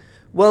you mean?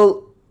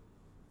 Well,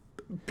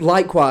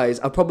 likewise,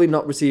 I've probably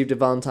not received a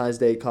Valentine's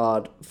Day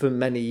card for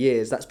many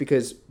years. That's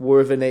because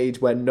we're of an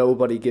age where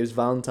nobody gives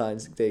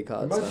Valentine's Day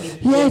cards.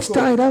 Yeah, it's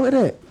dying out,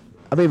 isn't it?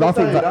 I mean, I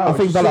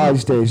think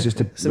Valentine's Day is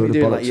just a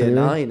somebody load of doing like year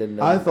anyway. 9 and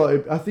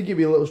I think it'd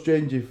be a little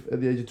strange if at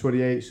the age of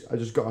 28 I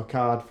just got a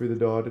card through the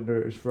door. I didn't know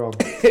who it was from.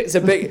 it's a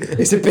bit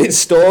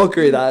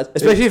stalkery, that,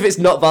 especially if it's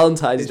not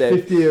Valentine's Day.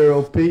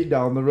 50-year-old Pete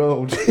down the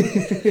road.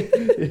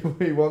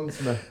 He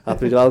wants me.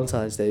 Happy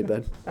Valentine's Day,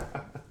 Ben.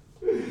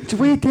 It's a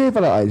weird day,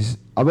 Valentine's.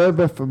 I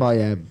remember for my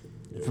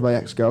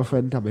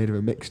ex-girlfriend, I made her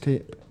a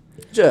mixtape.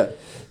 Sure.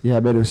 Yeah, I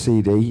made her a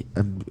CD,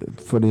 and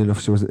funny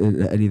enough, she wasn't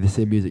into any of the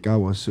same music I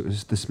was. So it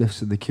was the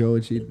Smiths and the Cure,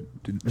 and she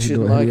didn't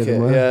know like any of them it.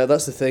 were. Yeah,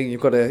 that's the thing. You've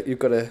got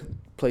to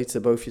play to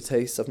both your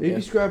tastes, haven't Are you you?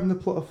 describing the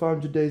plot of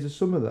 500 Days of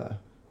Summer there?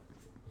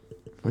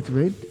 What do you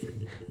mean?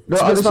 No,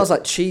 It smells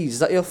like cheese. Is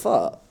that your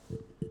fart?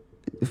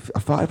 I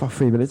farted about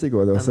 3 minutes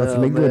ago, though, so that's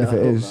know, lingering mate, if it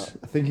I hope is.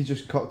 I think he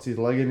just cocked his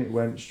leg and it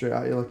went straight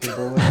at you like a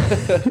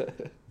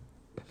bullet.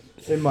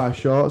 In my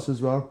shorts as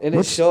well. In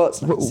his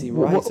shorts, I can see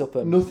right what- up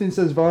him. Nothing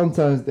says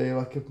Valentine's Day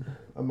like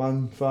a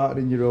man farted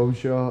in your own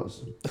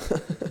shorts.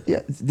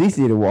 Yeah, these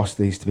need a wash,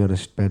 these, to be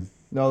honest, Ben.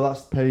 No,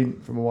 that's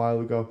paint from a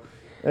while ago.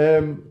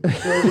 So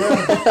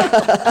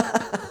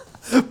yeah,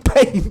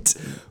 Paint,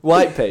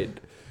 white paint,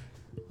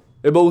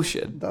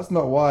 emulsion. that's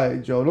not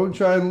white, Joe. Don't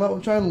try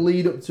and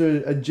lead up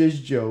to a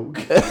jizz joke.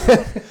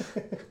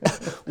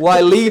 Why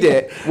lead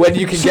it when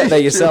you can get there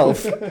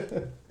yourself?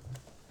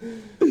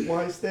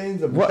 White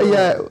stains. What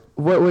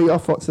were your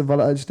thoughts on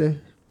Valentine's Day?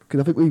 Because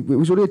I think it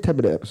was only a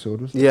 10-minute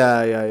episode, wasn't it?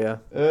 Yeah.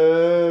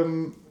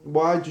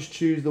 Why just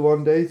choose the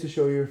one day to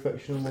show your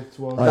affection and love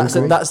towards? I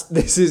agree.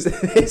 This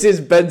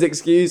is Ben's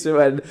excuse for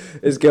when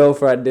his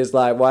girlfriend is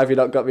like, "Why have you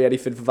not got me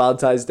anything for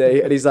Valentine's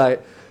Day?" And he's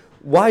like,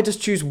 "Why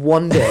just choose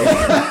one day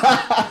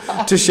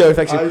to show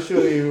affection?" I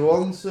show you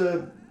once.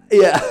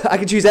 Yeah, I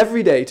can choose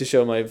every day to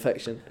show my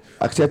affection.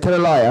 Actually, I tell a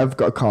lie, I've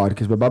got a card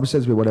because my mum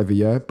sends me one every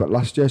year, but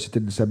last year she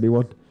didn't send me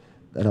one,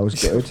 and I was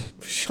gutted.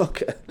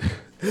 Shocker.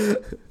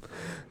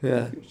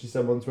 Yeah. She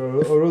sent one to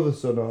her other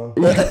son, or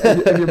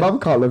If your mum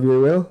can't love you,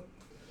 it will.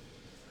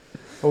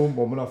 I wouldn't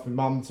want one off my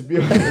mum, to be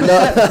honest.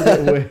 It's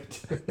a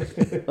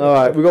bit weird. All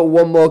right, we've got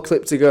one more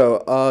clip to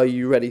go. Are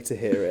you ready to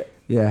hear it?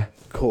 Yeah.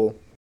 Cool.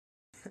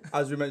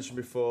 As we mentioned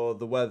before,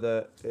 the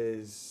weather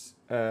is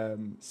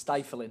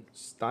Stifling.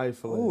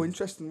 stifling. Oh,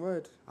 interesting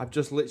word. I've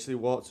just literally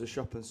walked to the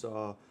shop and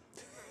saw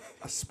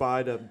a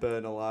spider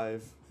burn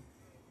alive.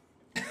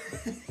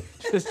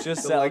 just The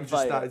set on leg just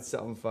fire. started set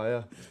on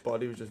fire. His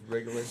body was just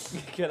wriggling.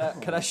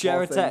 Can I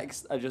share a thing.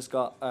 text I just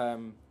got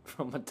from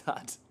my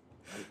dad,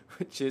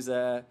 which is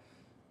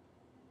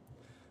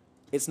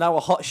it's now a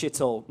hot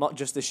shithole, not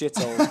just a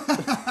shithole.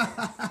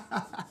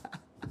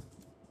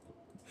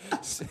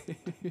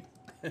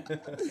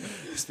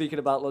 Speaking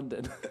about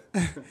London.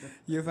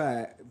 You've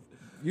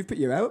put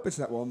your hair up into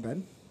that one,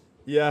 Ben.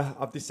 Yeah,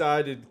 I've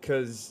decided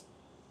because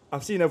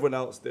I've seen everyone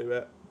else do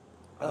it.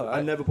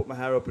 I never put my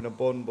hair up in a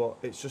bun, but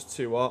it's just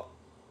too hot.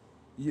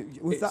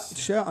 With that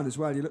shirt on as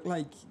well, you look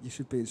like you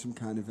should be in some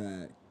kind of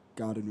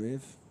garden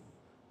rave.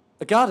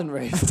 A garden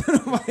rave. I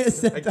don't know why I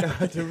said A that.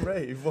 garden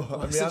rave? What?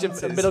 Oh, such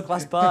a middle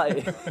class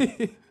party.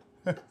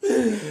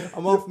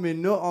 I'm off me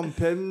nut on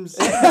Pims.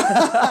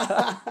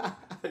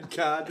 A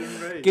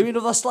garden rave. Give me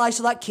another slice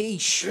of that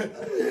quiche.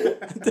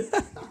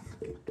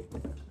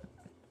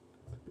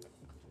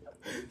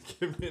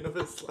 Give me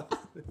another slice.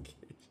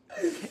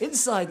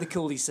 Inside the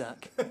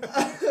cul-de-sac.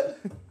 I've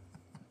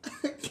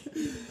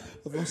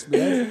lost my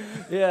head.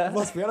 Yeah. I've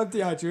lost my head. I'm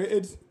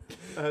dehydrated.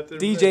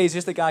 DJ is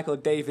just a guy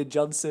called David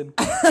Johnson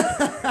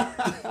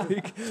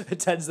who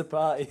attends the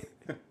party.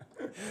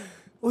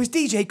 Oh, is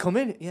DJ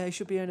coming? Yeah, he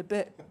should be here in a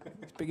bit.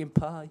 He's big in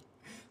pie.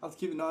 I have to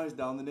keep the noise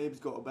down. The neighbours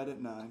go to bed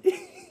at 9.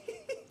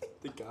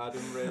 The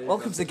garden rave.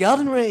 Welcome to the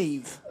garden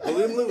rave.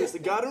 William Lewis, the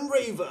garden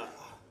raver.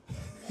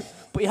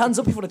 Put your hands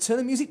up if you want to turn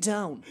the music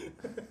down.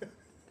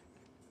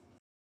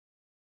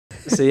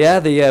 So yeah,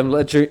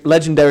 the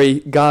legendary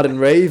garden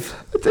rave.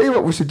 I tell you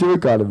what, we should do a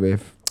garden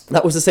rave.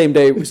 That was the same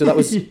day. So that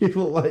was You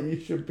look like you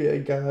should be a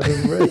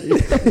garden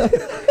rave.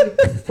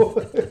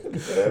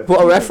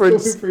 what a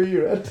reference. Going through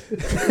your head.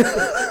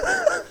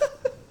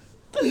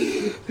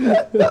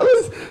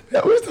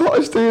 That was the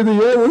hottest day of the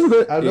year, wasn't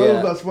it? I know,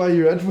 Yeah. that's why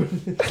your head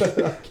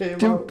came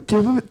Do out. you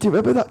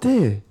remember that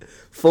day?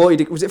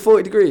 Was it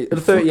 40 degrees?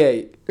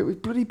 38? It was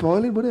bloody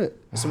boiling, wasn't it?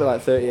 Something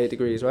like 38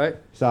 degrees, right?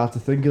 It's hard to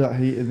think of that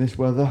heat in this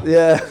weather.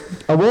 Yeah.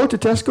 I walked to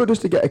Tesco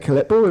just to get a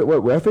Calippo, and it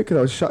weren't worth it because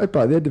I was shattered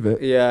by the end of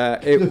it. Yeah.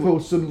 The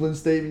most Sunderland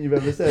statement you've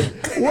ever said.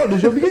 What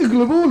does you get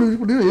global?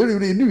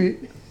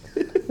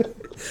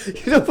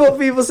 You know what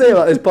people say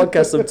about this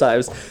podcast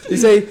sometimes?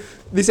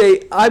 They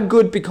say I'm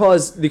good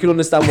because they can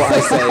understand what I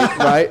say,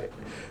 right?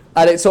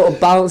 And it sort of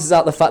balances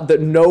out the fact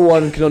that no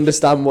one can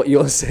understand what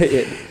you're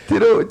saying. Do you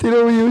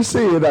know when you were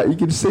saying that? You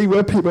can see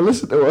where people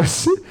listen to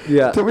us.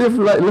 Yeah. Don't we have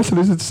like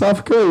listeners in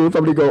South Korea who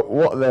probably go,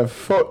 what the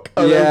fuck?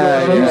 And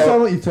Yeah, they're You like,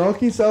 sound like you're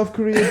talking South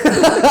Korean.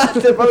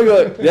 They're probably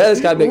going, yeah,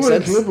 this kind of makes What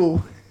a sense.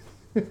 glibble.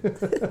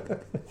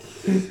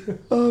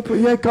 oh, but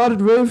yeah,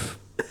 Garden Rave.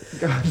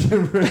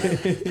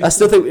 I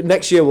still think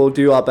next year we'll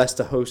do our best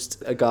to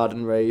host a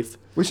garden rave.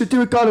 We should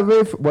do a Garden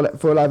Rave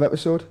for a live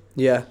episode.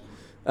 Yeah.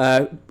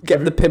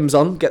 Get the Pims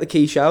on, get the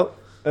quiche out.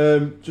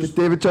 Just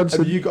David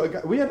Johnson. have you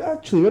got? We had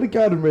a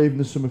garden rave in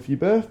the summer for your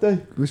birthday.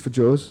 It was for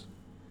Joe's.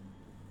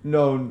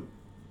 No.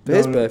 For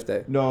his no,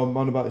 birthday. No, I'm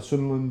on about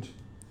Sunderland.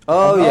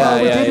 Oh,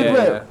 yeah, we yeah, did yeah, a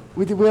rave.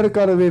 yeah. We had a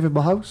Garden Rave in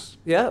my house.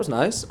 Yeah, that was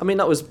nice. I mean,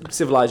 that was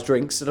civilised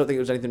drinks. I don't think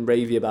there was anything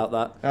ravey about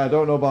that. I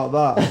don't know about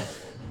that.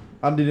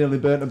 Andy nearly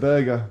burnt a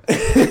burger.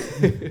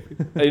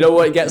 And you know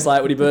what he gets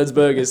like when he burns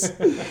burgers?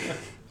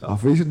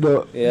 Off reason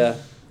note. Yeah.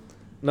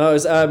 No,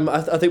 it's,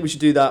 I think we should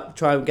do that.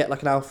 Try and get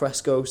like an al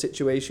fresco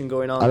situation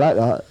going on. I like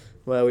that.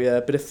 Where we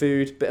bit of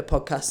food, bit of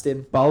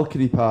podcasting.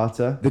 Balcony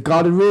party. The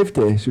Garden Rave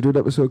Day. Should we do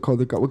an episode called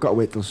We've got to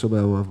wait till summer,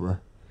 haven't we?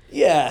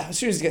 Yeah, as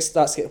soon as it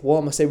starts to get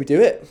warm, I say we do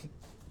it.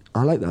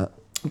 I like that.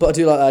 But I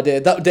do like the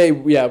idea. That day,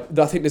 yeah,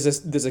 I think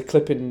there's a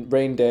clip in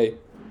Rain Day,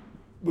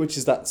 which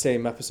is that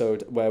same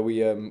episode where we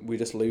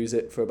just lose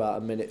it for about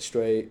a minute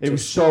straight. It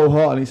was so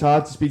hot, and it's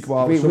hard to speak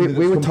about something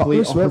we were that's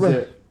complete topless, weren't we?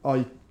 opposite.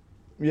 Oh,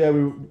 yeah,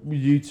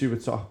 you two were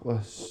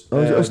topless. Oh,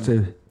 was it us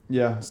two?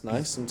 Yeah. It's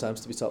nice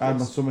sometimes to be I had my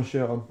topless. summer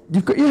shirt on.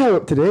 You've got your hair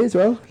up today as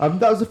well. That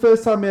was the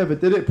first time I ever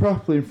did it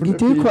properly in front You of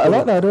do people. quite a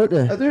lot now, don't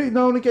I you? do it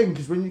now and again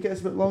because when it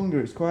gets a bit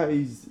longer, it's quite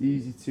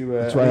easy to.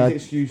 That's why easy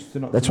excuse to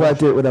not. That's why I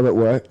do it when I'm at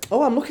work.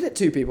 Oh, I'm looking at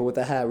two people with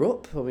their hair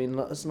up. I mean,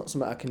 that's not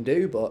something I can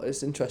do, but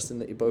it's interesting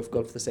that you both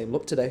gone for the same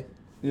look today.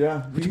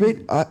 Yeah. What do you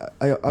mean? I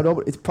know,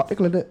 but it's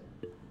practical, isn't it?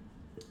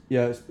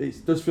 Yeah,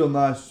 it does feel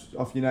nice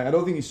off your neck. I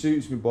don't think it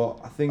suits me, but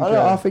I think.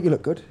 I think you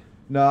look good.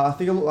 No, I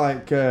think I look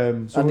like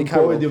someone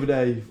Carroll. quoted the other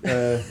day.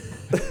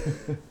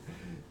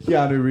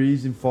 Keanu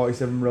Reeves in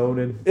 47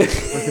 Ronin. Like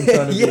I'm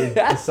trying to be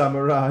a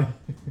samurai.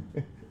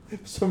 For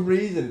some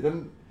reason, it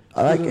doesn't.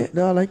 I like it.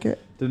 No, I like it.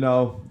 Don't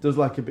know. It does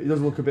look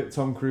a bit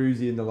Tom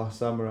Cruisey in The Last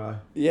Samurai.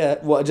 Yeah,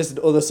 what, just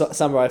other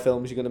samurai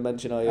films you're going to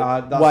mention, are you?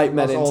 That's- White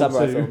men that's in all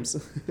samurai too. films.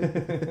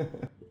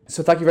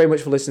 So thank you very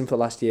much for listening for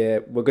last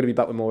year. We're going to be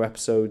back with more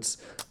episodes,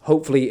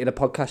 hopefully in a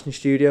podcasting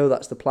studio.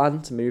 That's the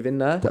plan, to move in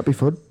there. That'd be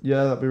fun.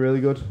 Yeah, that'd be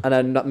really good. And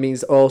then that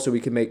means also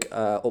we can make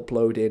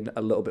uploading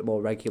a little bit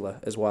more regular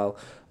as well.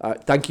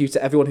 Thank you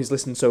to everyone who's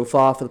listened so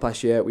far for the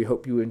past year. We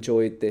hope you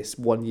enjoyed this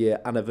 1 year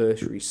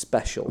anniversary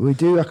special. We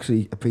do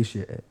actually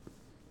appreciate it.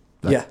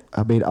 Yeah.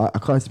 I mean, I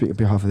can't speak on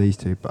behalf of these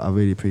two, but I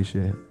really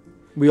appreciate it.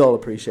 We all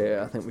appreciate it,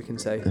 I think we can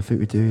say. I think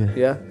we do, yeah.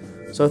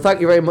 Yeah. So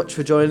thank you very much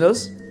for joining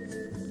us.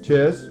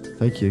 Cheers.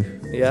 Thank you.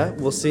 Yeah,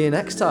 we'll see you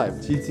next time.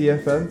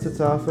 TTFN,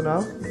 ta-ta for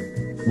now.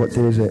 What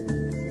day is it?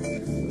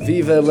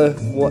 Viva le...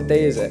 What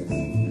day is it?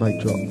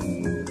 Mic drop.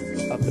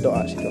 I don't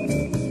actually drop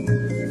it.